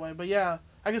thought of it that way, but yeah,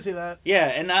 I can see that. Yeah,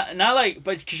 and not like,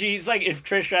 but she's like if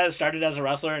Trish Stratus started as a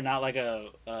wrestler and not like Right.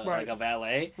 like a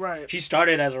valet. Right. She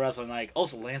started as a wrestler, and like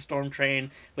also Landstorm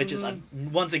train, which is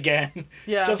once again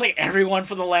Yeah. just like everyone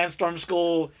from the Landstorm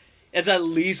school is at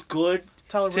least good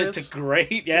Tyler to Breeze.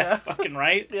 great. Yeah, Yeah. fucking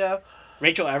right. Yeah.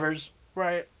 Rachel Evers.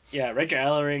 Right. Yeah, Rachel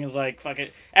Ellering is like fucking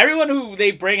everyone who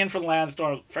they bring in from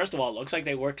Landstorm. First of all, looks like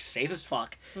they work safe as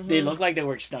fuck. They look like they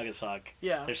work snug as fuck.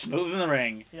 Yeah. They're smooth in the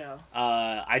ring. Yeah.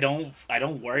 I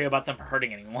don't worry about them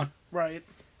hurting anyone. Right.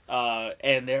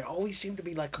 And they always seem to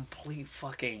be like complete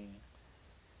fucking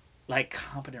like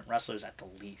competent wrestlers at the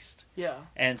least. Yeah.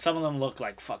 And some of them look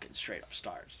like fucking straight up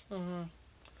stars.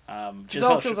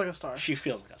 Giselle feels like a star. She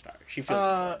feels like a star. She feels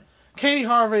like Katie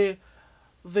Harvey,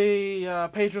 the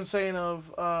patron saint of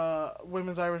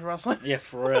women's Irish wrestling. yeah,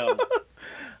 for real.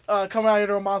 Coming out here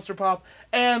to a monster pop,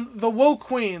 and the Woke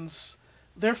Queens,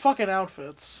 their fucking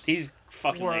outfits These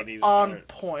fucking were ladies on are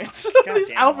point. God These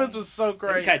damn outfits them. were so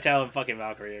great. Keitel and fucking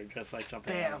Valkyrie are just like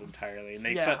something Damn. else entirely. And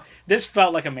Yeah. this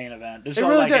felt like a main event. This It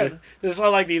felt really like did. This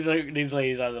felt like these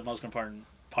ladies are the most important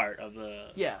part of the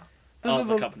Yeah. This is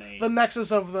the company. the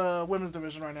nexus of the women's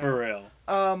division right now. For real.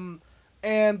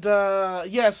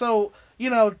 Yeah, so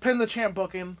pin the champ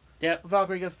booking. Yep.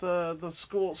 Valkyrie gets the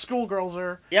schoolgirls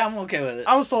are. Yeah, I'm okay with it.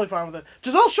 I was totally fine with it.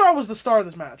 Giselle Shaw was the star of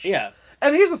this match. Yeah.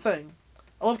 And here's the thing,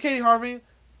 I love Katie Harvey.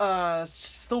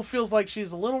 She still feels like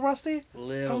she's a little rusty.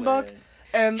 Little Back. bit.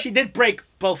 And She did break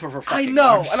both of her I fucking know,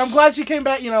 arms. and I'm glad she came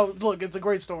back. Look, it's a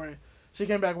great story. She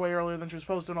came back way earlier than she was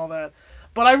supposed to and all that.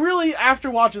 But I really, after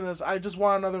watching this, I just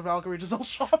want another Valkyrie Giselle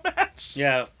Shaw match.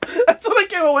 Yeah. That's what I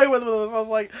came away with this. I was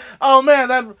like, oh man,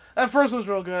 that first was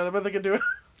real good. I bet they could do it.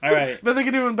 All right. I bet they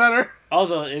could do it better.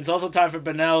 Also, it's also time for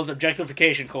Benel's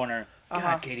objectification corner. God,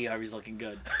 Uh-huh. Katie Harvey's looking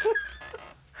good.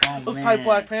 Oh, Those man. tight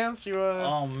black pants.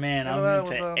 Oh man, remember I'm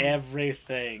that into with,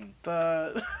 everything.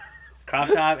 The Crop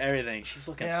top, everything. She's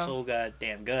looking Yeah. so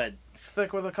goddamn good. it's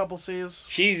thick with a couple C's.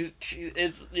 She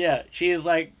is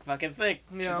like fucking thick.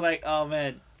 Yeah. She's like, oh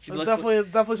man. She There's looks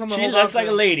definitely something. she to hold looks on like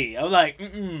to. a lady. I'm like,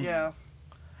 mm-mm. Yeah.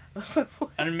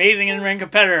 An amazing in-ring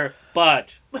competitor,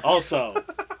 but also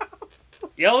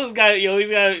you always got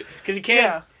because you can't.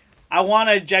 Yeah. I want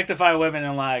to objectify women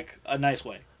in like a nice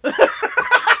way.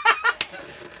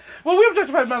 Well, we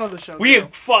objectified men on the show. We too.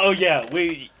 oh yeah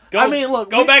we. Go, I mean, look,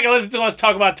 Go back and listen to us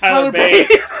talk about Tyler Bate.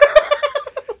 Bate.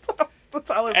 The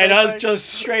Tyler And Bate us thing. just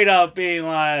straight up being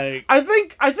like, I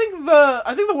think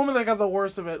the woman that got the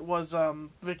worst of it was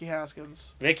Vicky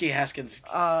Haskins. Vicky Haskins.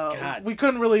 God. We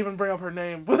couldn't really even bring up her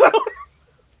name without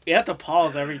You have to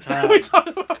pause every time. we talk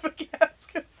about Vicky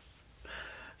Haskins.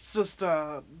 It's just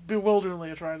bewilderingly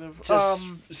attractive. Just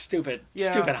stupid.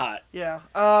 yeah. Stupid hot. Yeah.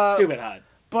 Stupid hot.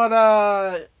 But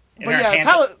And but her yeah, hands-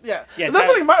 Tyler. Yeah. Yeah,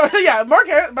 Definitely.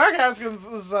 Mark Haskins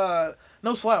is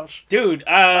no slouch. Dude,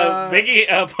 Vicky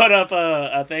put up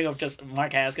a thing of just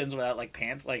Mark Haskins without like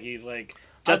pants, like he's like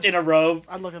just in a robe.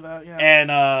 I'd look at that. Yeah.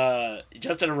 And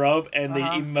just in a robe, and the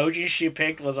Uh-huh. emoji she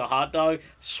picked was a hot dog.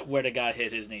 Swear to God,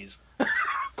 hit his knees. Of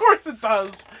course it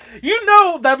does. You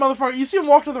know that motherfucker. You see him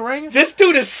walk to the ring. This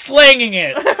dude is slanging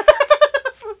it.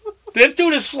 This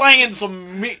dude is slanging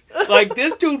some meat. Like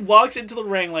this dude walks into the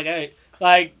ring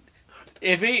like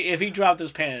if he dropped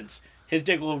his pants, his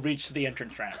dick will reach to the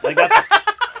entrance ramp. Like that's.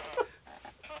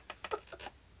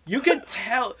 You can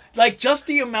tell, like, just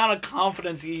the amount of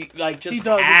confidence he, like, just He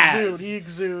does has. exude. He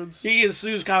exudes. He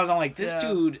exudes confidence. I'm like, this Yeah.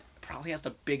 dude probably has the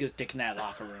biggest dick in that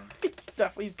locker room.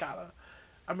 He's gotta.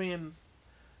 I mean,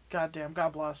 goddamn,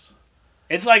 God bless.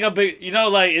 It's like a big,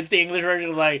 like, it's the English version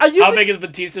of, like, how big is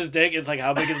Batista's dick? It's like,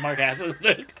 how big is Mark Haskins'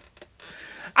 dick?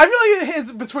 I feel like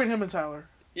it's between him and Tyler.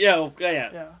 Yeah.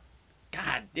 Yeah.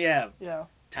 God, yeah. Yeah.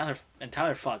 Tyler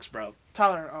fucks, bro.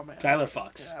 Tyler, oh man. Tyler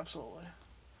fucks. Yeah, absolutely.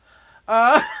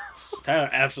 Tyler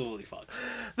absolutely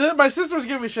fucks. My sister was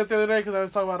giving me shit the other day because I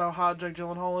was talking about how hot Jake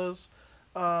Gyllenhaal is.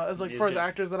 As like for his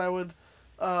actors that I would,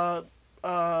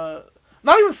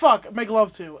 not even fuck, make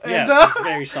love to. And, yeah,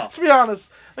 very soft. To be honest,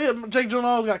 Jake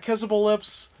Gyllenhaal's got kissable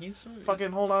lips. He's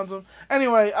fucking hold on to him.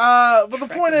 Anyway, but the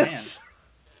point man. is,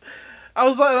 I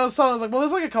was like, well,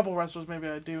 there's like a couple wrestlers maybe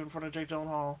I do in front of Jake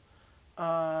Gyllenhaal.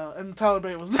 And Tyler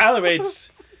Bate was Tyler Bates.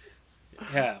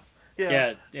 Yeah.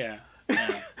 Yeah. Yeah.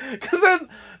 Because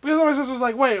my sister was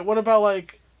like, wait, what about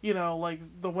like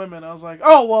the women? I was like,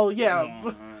 oh well, yeah.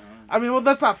 I mean, well,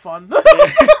 that's not fun.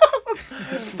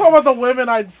 Talk about the women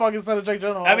I'd fucking instead of Jake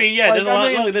Gyllenhaal. I mean, yeah,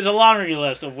 there's a laundry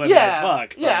list of women yeah, that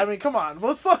fuck. Yeah, I mean, come on.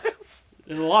 Let's talk.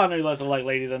 There's a laundry list of like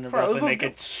ladies under Bro, wrestling. They let's go-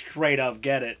 could straight up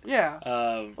get it. Yeah.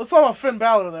 Um, Let's talk about Finn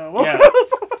Balor though. Yeah.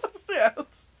 Yeah.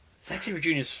 Sexy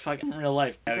Virginia's fucking real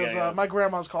life. Because Okay, my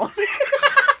grandma's calling me.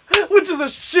 Which is a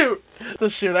shoot. It's a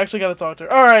shoot. I actually gotta talk to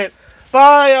her. Alright.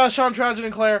 Bye, Sean Trajan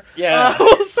and Claire. Yeah.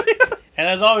 We'll see you. And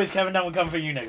as always, Kevin Dunn will come for you next.